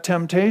sometimes that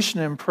temptation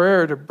in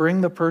prayer to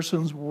bring the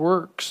person's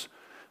works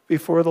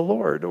before the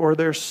Lord or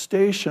their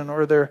station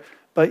or their...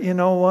 But you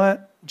know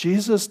what?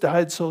 Jesus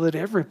died so that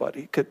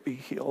everybody could be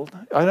healed.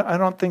 I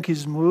don't think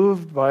he's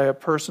moved by a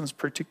person's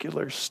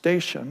particular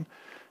station.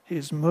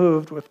 He's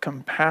moved with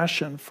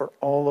compassion for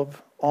all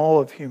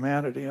of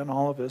humanity and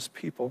all of his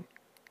people.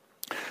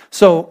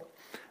 So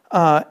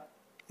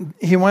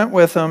he went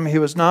with them. He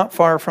was not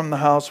far from the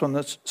house when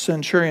the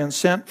centurion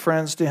sent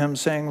friends to him,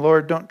 saying,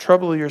 Lord, don't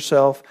trouble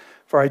yourself,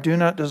 for I do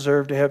not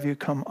deserve to have you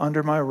come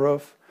under my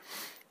roof.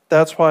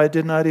 That's why I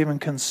did not even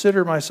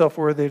consider myself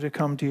worthy to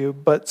come to you,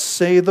 but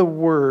say the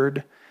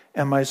word,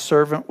 and my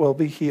servant will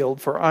be healed.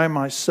 For I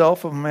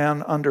myself am a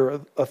man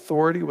under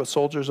authority with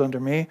soldiers under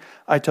me.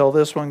 I tell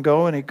this one,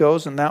 go, and he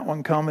goes, and that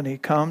one, come, and he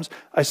comes.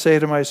 I say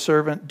to my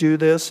servant, do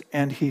this,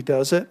 and he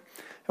does it.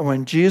 And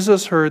when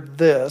Jesus heard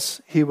this,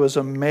 he was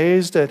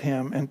amazed at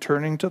him, and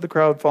turning to the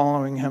crowd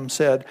following him,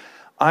 said,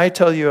 I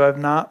tell you, I've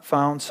not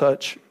found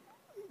such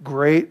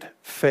great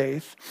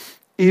faith,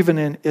 even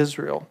in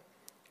Israel.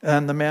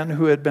 And the man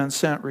who had been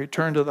sent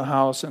returned to the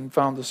house and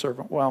found the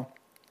servant well.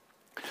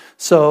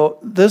 So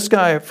this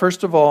guy,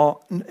 first of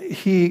all,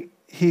 he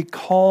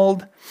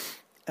called,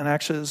 and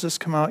actually, does this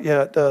come out?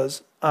 Yeah, it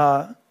does.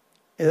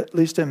 At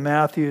least in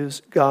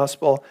Matthew's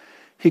gospel,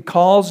 he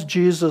calls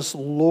Jesus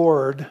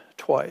Lord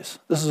twice.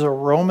 This is a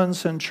Roman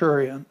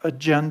centurion, a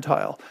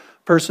Gentile,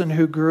 person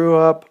who grew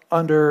up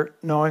under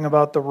knowing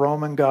about the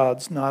Roman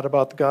gods, not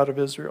about the God of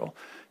Israel.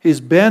 He's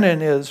been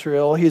in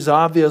Israel. He's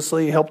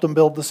obviously helped them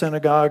build the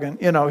synagogue. And,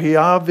 he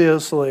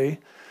obviously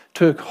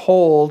took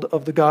hold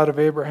of the God of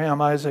Abraham,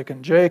 Isaac,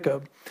 and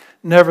Jacob.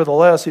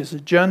 Nevertheless, he's a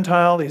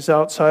Gentile. He's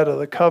outside of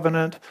the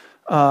covenant.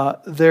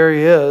 There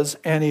he is.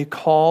 And he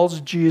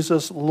calls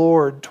Jesus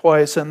Lord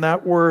twice. And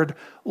that word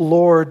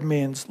Lord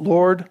means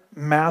Lord,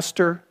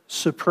 Master,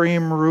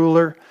 Supreme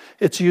Ruler.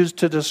 It's used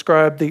to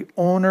describe the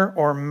owner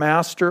or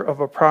master of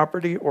a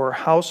property or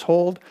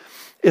household.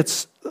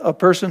 It's a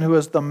person who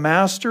is the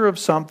master of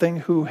something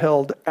who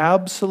held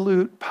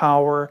absolute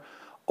power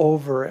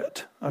over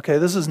it. Okay,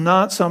 this is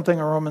not something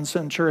a Roman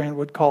centurion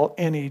would call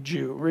any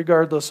Jew,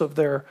 regardless of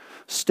their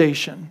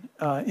station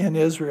in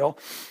Israel.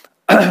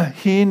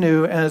 He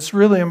knew, and it's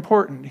really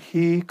important,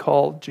 he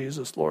called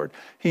Jesus Lord.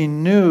 He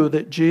knew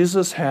that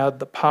Jesus had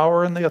the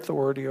power and the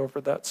authority over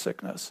that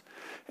sickness.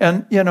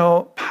 And,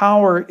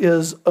 power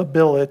is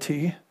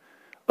ability.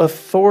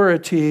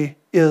 Authority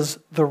is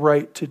the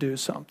right to do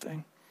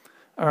something.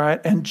 All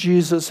right, and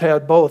Jesus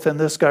had both, and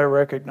this guy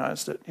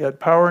recognized it. He had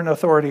power and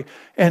authority,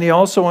 and he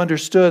also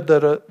understood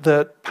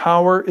that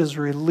power is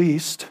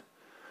released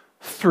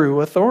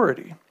through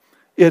authority.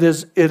 It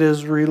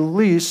is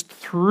released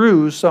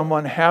through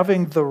someone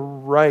having the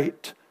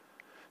right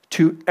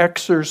to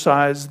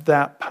exercise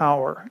that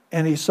power.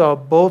 And he saw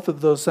both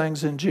of those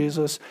things in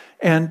Jesus,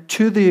 and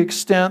to the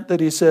extent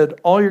that he said,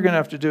 all you're going to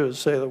have to do is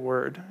say the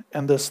word,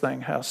 and this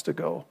thing has to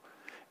go.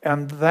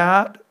 And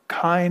that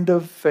kind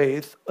of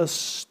faith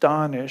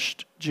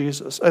astonished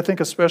Jesus. I think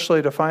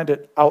especially to find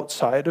it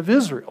outside of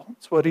Israel.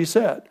 That's what he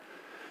said.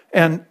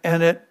 And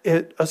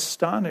it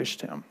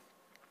astonished him.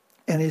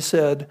 And he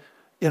said,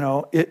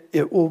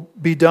 it will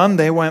be done.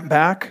 They went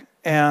back,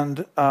 and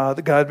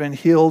the guy had been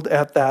healed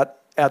at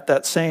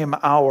that same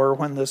hour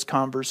when this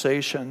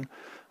conversation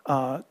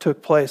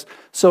took place.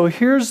 So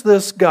here's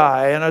this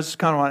guy, and I just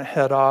kind of want to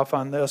head off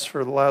on this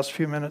for the last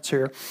few minutes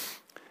here.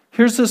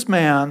 Here's this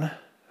man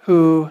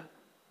who,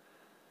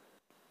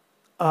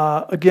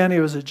 again, he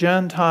was a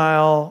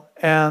Gentile,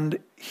 and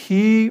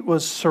he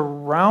was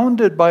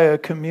surrounded by a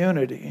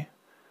community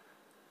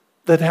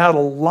that had a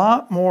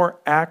lot more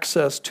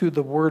access to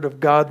the Word of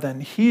God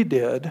than he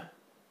did,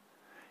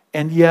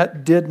 and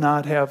yet did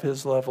not have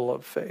his level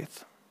of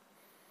faith.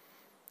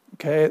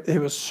 Okay, he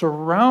was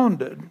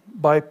surrounded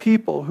by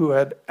people who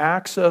had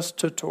access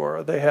to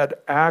Torah. They had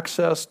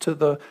access to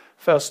the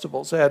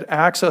festivals. They had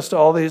access to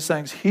all these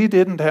things he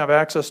didn't have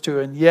access to,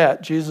 and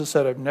yet Jesus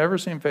said, I've never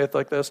seen faith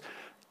like this,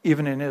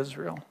 even in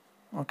Israel.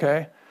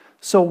 Okay?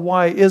 So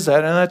why is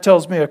that? And that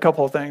tells me a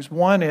couple of things.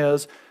 One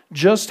is,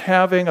 just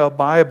having a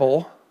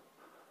Bible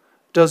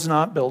does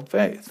not build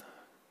faith.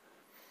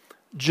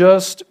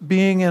 Just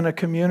being in a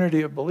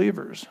community of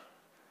believers,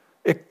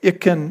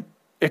 it can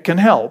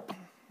help,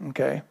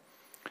 okay?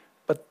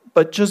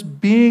 But just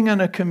being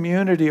in a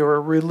community or a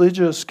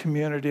religious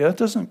community, that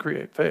doesn't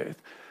create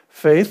faith.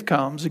 Faith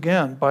comes,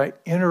 again, by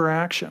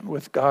interaction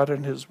with God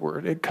and His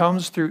Word. It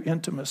comes through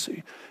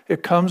intimacy.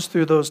 It comes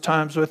through those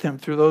times with Him,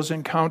 through those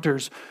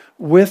encounters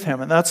with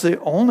Him. And that's the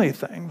only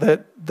thing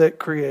that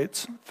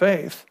creates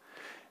faith.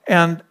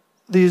 And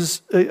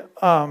these,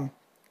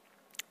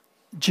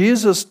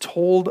 Jesus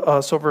told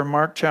us over in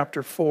Mark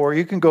chapter 4,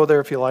 you can go there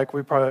if you like.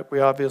 We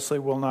obviously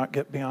will not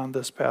get beyond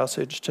this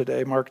passage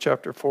today. Mark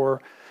chapter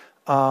 4,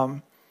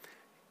 I'm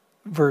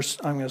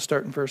going to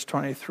start in verse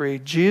 23.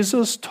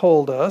 Jesus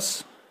told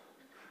us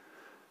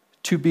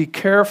to be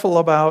careful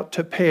about,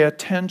 to pay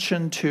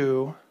attention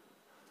to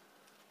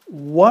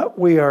what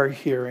we are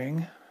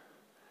hearing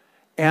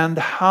and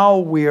how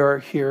we are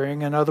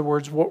hearing. In other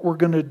words, what we're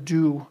going to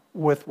do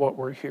with what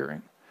we're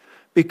hearing.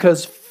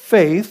 Because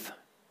faith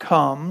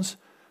comes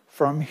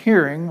from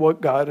hearing what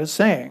God is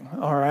saying,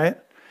 all right?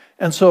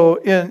 And so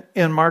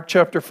in Mark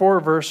chapter 4,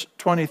 verse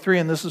 23,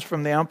 and this is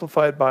from the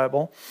Amplified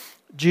Bible,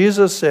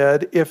 Jesus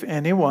said, if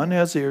anyone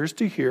has ears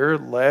to hear,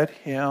 let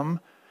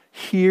him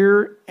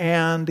hear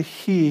and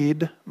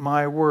heed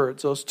my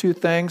words. Those two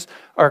things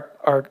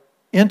are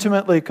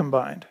intimately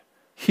combined.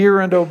 Hear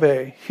and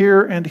obey.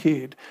 Hear and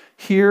heed.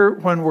 Hear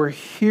when we're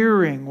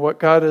hearing what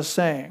God is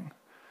saying.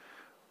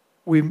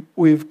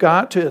 We've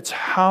got to, it's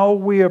how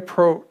we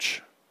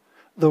approach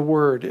the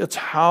Word. It's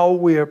how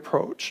we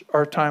approach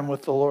our time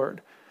with the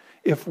Lord.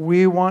 If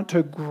we want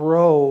to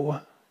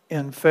grow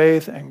in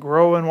faith and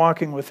grow in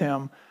walking with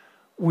Him,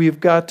 we've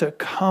got to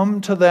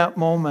come to that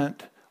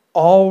moment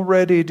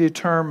already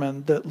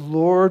determined that,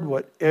 Lord,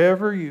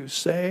 whatever you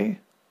say,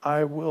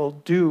 I will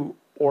do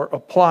or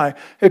apply.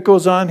 It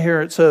goes on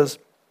here, it says,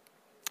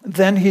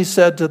 then he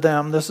said to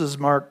them, this is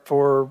Mark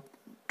 4,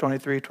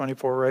 23,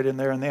 24, right in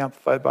there in the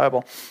Amplified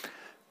Bible.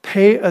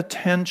 Pay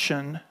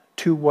attention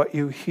to what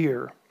you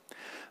hear.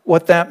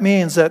 What that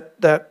means,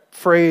 that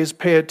phrase,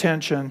 pay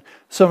attention,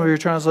 some of your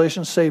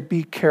translations say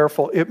be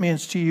careful. It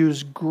means to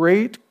use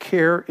great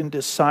care in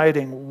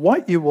deciding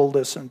what you will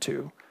listen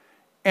to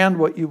and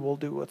what you will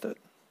do with it.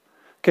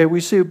 Okay,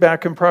 we see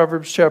back in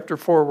Proverbs chapter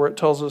 4 where it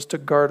tells us to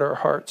guard our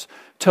hearts.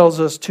 It tells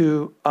us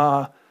to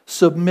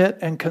submit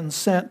and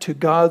consent to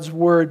God's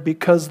word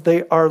because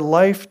they are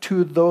life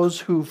to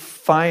those who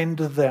find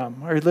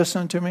them. Are you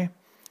listening to me?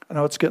 I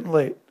know it's getting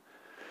late.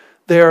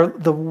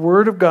 The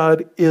word of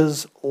God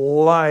is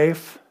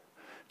life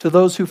to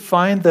those who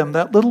find them.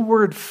 That little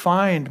word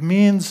find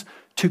means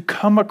to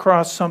come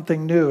across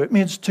something new. It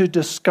means to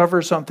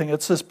discover something.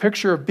 It's this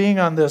picture of being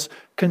on this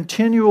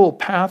continual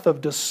path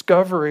of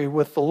discovery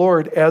with the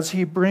Lord as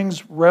he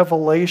brings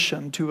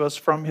revelation to us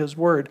from his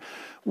word.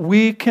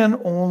 We can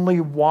only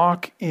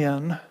walk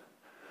in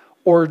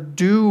or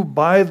do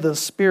by the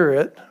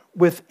Spirit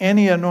with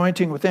any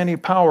anointing, with any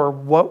power,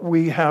 what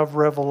we have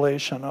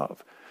revelation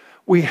of.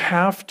 We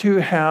have to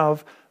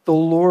have the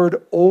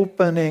Lord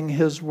opening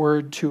his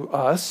word to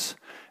us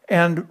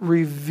and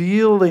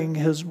revealing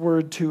his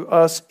word to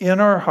us in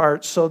our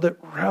hearts so that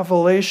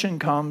revelation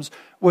comes.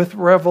 With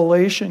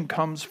revelation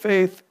comes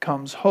faith,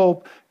 comes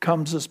hope,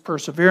 comes this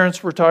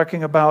perseverance we're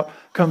talking about,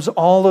 comes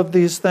all of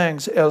these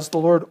things. As the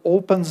Lord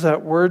opens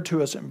that word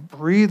to us and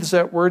breathes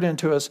that word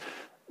into us,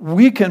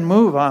 we can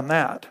move on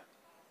that.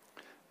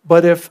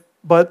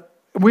 But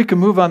we can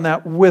move on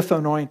that with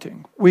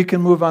anointing. We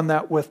can move on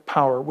that with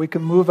power. We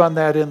can move on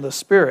that in the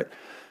Spirit.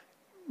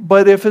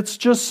 But if it's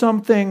just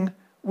something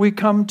we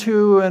come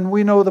to and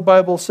we know the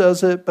Bible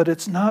says it, but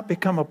it's not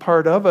become a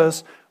part of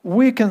us,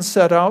 we can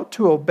set out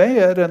to obey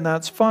it, and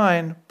that's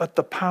fine, but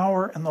the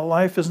power and the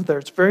life isn't there.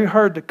 It's very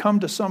hard to come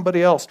to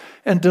somebody else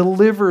and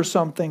deliver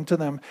something to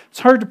them. It's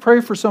hard to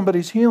pray for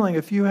somebody's healing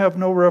if you have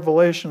no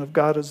revelation of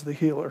God as the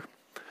healer.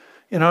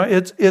 You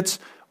know,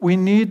 we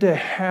need to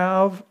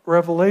have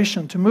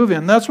revelation to move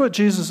in. That's what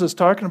Jesus is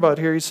talking about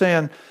here. He's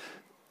saying,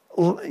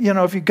 you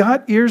know, if you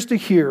got ears to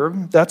hear,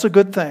 that's a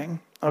good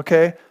thing,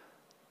 okay?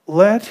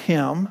 Let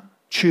him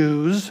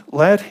choose,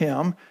 let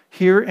him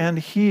hear and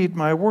heed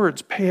my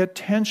words. Pay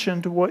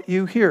attention to what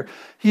you hear.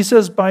 He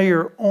says, by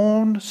your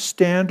own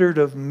standard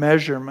of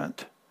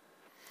measurement.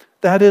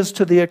 That is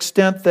to the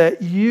extent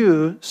that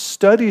you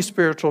study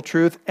spiritual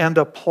truth and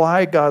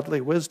apply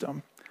godly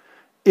wisdom,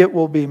 it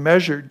will be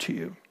measured to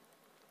you.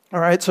 All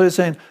right, so he's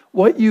saying,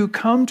 what you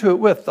come to it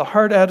with, the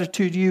heart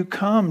attitude you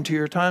come to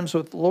your times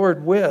with the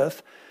Lord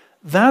with,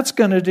 that's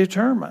going to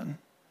determine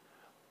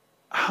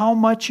how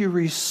much you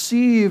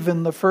receive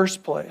in the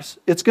first place.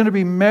 It's going to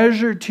be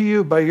measured to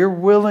you by your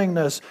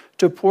willingness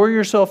to pour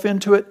yourself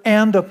into it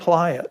and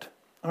apply it.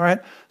 All right,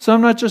 so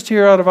I'm not just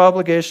here out of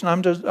obligation.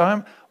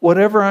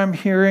 Whatever I'm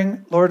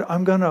hearing, Lord,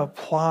 I'm going to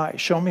apply.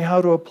 Show me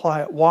how to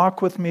apply it.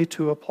 Walk with me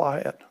to apply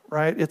it.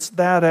 Right? It's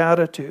that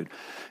attitude,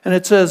 and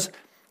it says,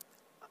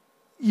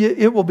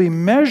 it will be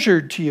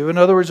measured to you. In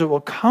other words, it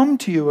will come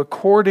to you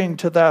according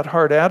to that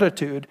heart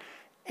attitude,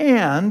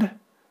 and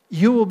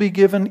you will be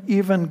given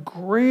even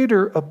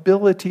greater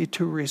ability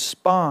to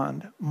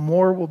respond.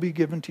 More will be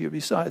given to you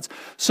besides.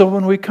 So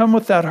when we come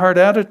with that heart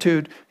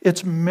attitude,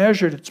 it's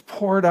measured, it's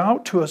poured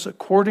out to us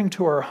according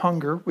to our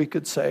hunger, we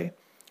could say.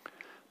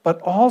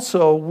 But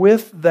also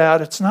with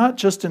that, it's not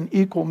just an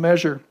equal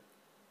measure.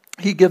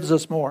 He gives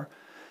us more.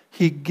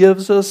 He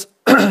gives us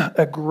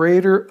a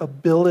greater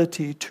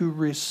ability to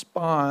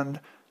respond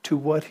to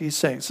what he's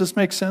saying. Does this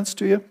make sense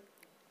to you?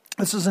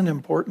 This is an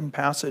important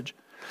passage.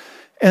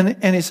 And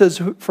he says,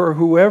 for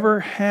whoever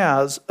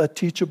has a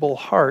teachable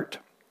heart,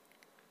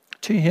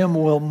 to him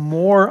will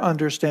more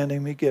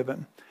understanding be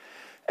given.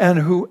 And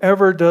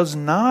whoever does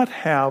not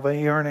have a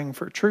yearning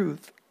for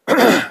truth,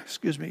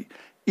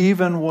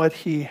 even what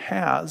he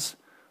has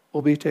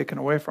will be taken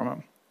away from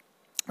him.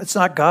 It's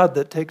not God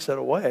that takes it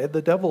away.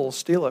 The devil will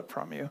steal it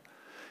from you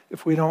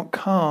if we don't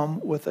come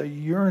with a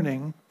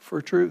yearning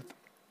for truth.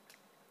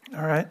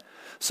 All right?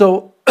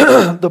 So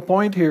the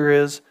point here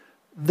is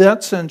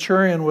that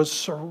centurion was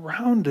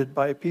surrounded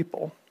by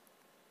people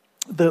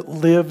that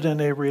lived in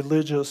a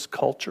religious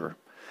culture.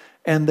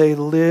 And they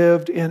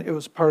lived in, it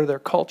was part of their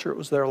culture, it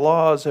was their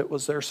laws, it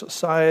was their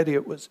society,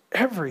 it was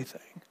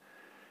everything.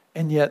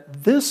 And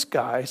yet this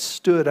guy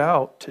stood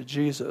out to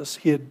Jesus.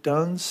 He had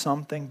done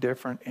something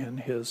different in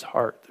his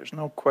heart. There's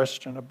no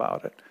question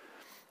about it.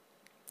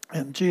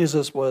 And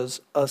Jesus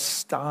was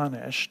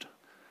astonished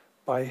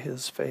by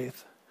his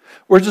faith.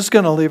 We're just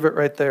going to leave it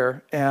right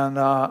there. And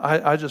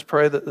I just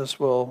pray that this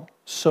will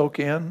soak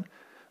in,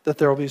 that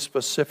there will be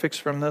specifics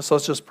from this.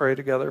 Let's just pray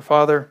together.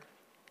 Father,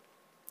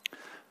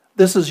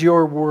 this is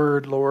your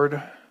word,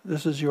 Lord.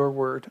 This is your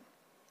word.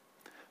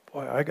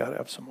 Boy, I got to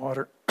have some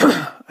water.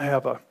 I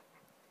have a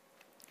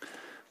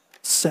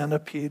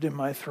centipede in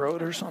my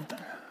throat or something.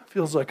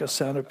 Feels like a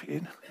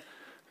centipede.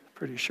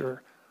 Pretty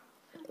sure.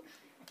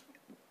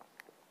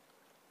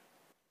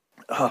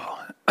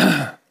 Oh.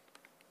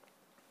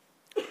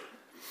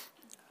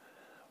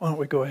 Why don't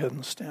we go ahead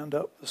and stand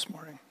up this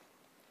morning?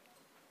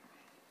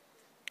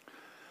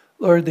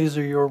 Lord, these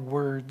are your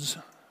words.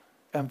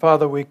 And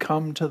Father, we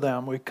come to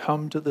them. We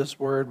come to this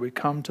word. We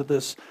come to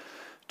this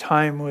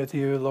time with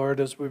you,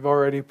 Lord, as we've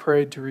already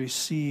prayed to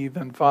receive.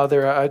 And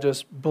Father, I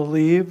just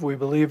believe, we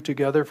believe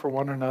together for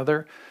one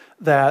another,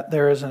 that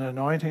there is an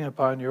anointing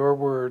upon your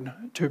word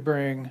to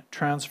bring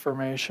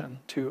transformation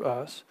to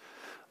us.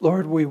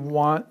 Lord, we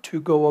want to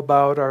go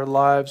about our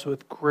lives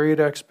with great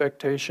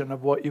expectation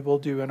of what you will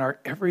do in our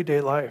everyday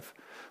life.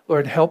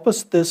 Lord, help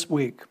us this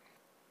week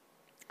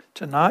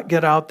to not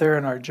get out there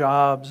in our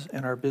jobs,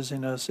 in our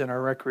busyness, in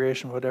our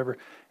recreation, whatever,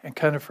 and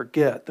kind of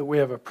forget that we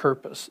have a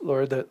purpose,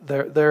 Lord, that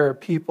there are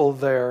people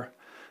there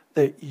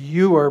that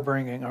you are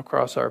bringing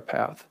across our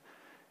path.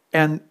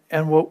 And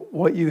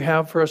what you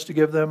have for us to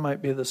give them might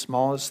be the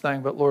smallest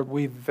thing, but Lord,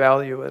 we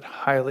value it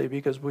highly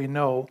because we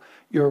know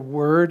your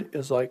word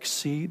is like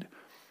seed.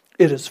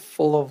 It is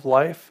full of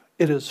life.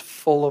 It is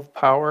full of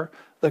power.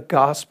 The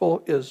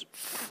gospel is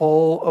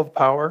full of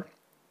power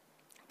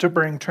to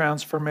bring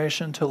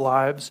transformation to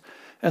lives.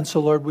 And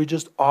so, Lord, we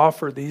just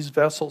offer these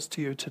vessels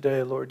to you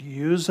today, Lord.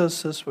 Use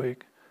us this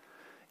week.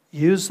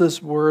 Use this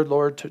word,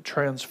 Lord, to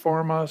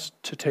transform us,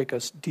 to take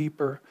us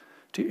deeper,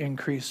 to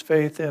increase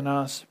faith in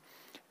us.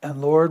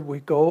 And Lord,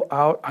 we go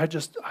out. I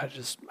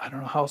don't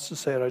know how else to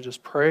say it. I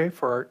just pray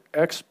for our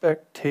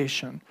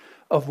expectation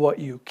of what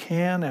you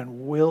can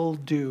and will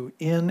do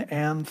in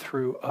and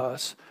through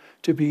us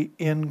to be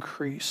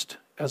increased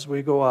as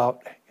we go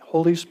out.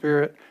 Holy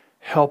Spirit,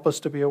 help us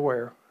to be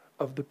aware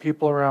of the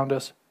people around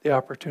us, the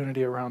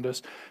opportunity around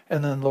us.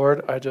 And then,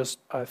 Lord, I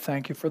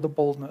thank you for the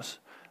boldness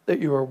that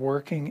you are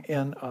working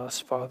in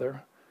us,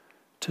 Father,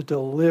 to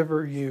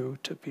deliver you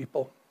to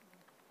people.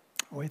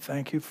 We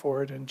thank you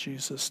for it in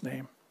Jesus'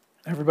 name.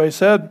 Everybody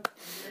said,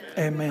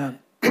 Amen.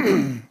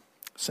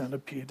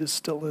 Centipede is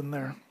still in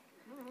there.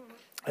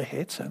 I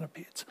hate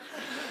centipedes.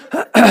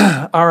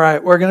 All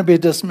right, we're going to be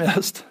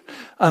dismissed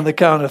on the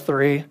count of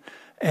 3.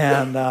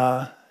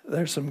 And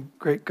there's some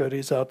great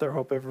goodies out there.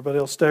 Hope everybody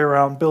will stay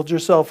around. Build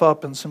yourself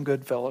up in some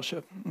good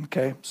fellowship.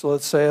 Okay, so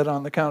let's say it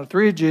on the count of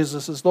 3.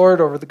 Jesus is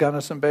Lord over the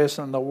Gunnison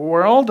Basin and the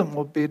world, and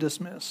we'll be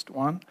dismissed.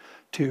 1,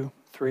 2,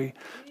 3.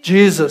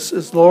 Jesus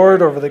is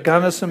Lord over the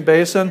Gunnison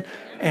Basin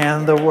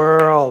and the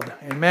world.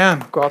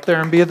 Amen. Go out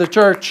there and be the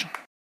church.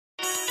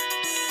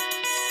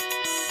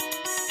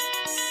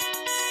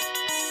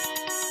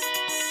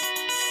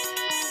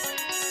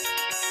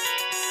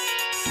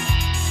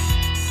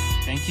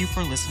 Thank you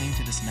for listening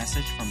to this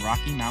message from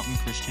Rocky Mountain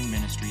Christian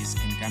Ministries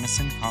in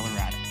Gunnison,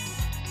 Colorado.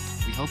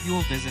 We hope you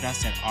will visit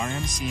us at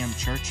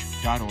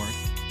rmcmchurch.org,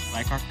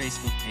 like our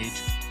Facebook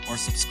page, or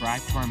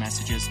subscribe to our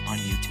messages on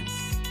YouTube.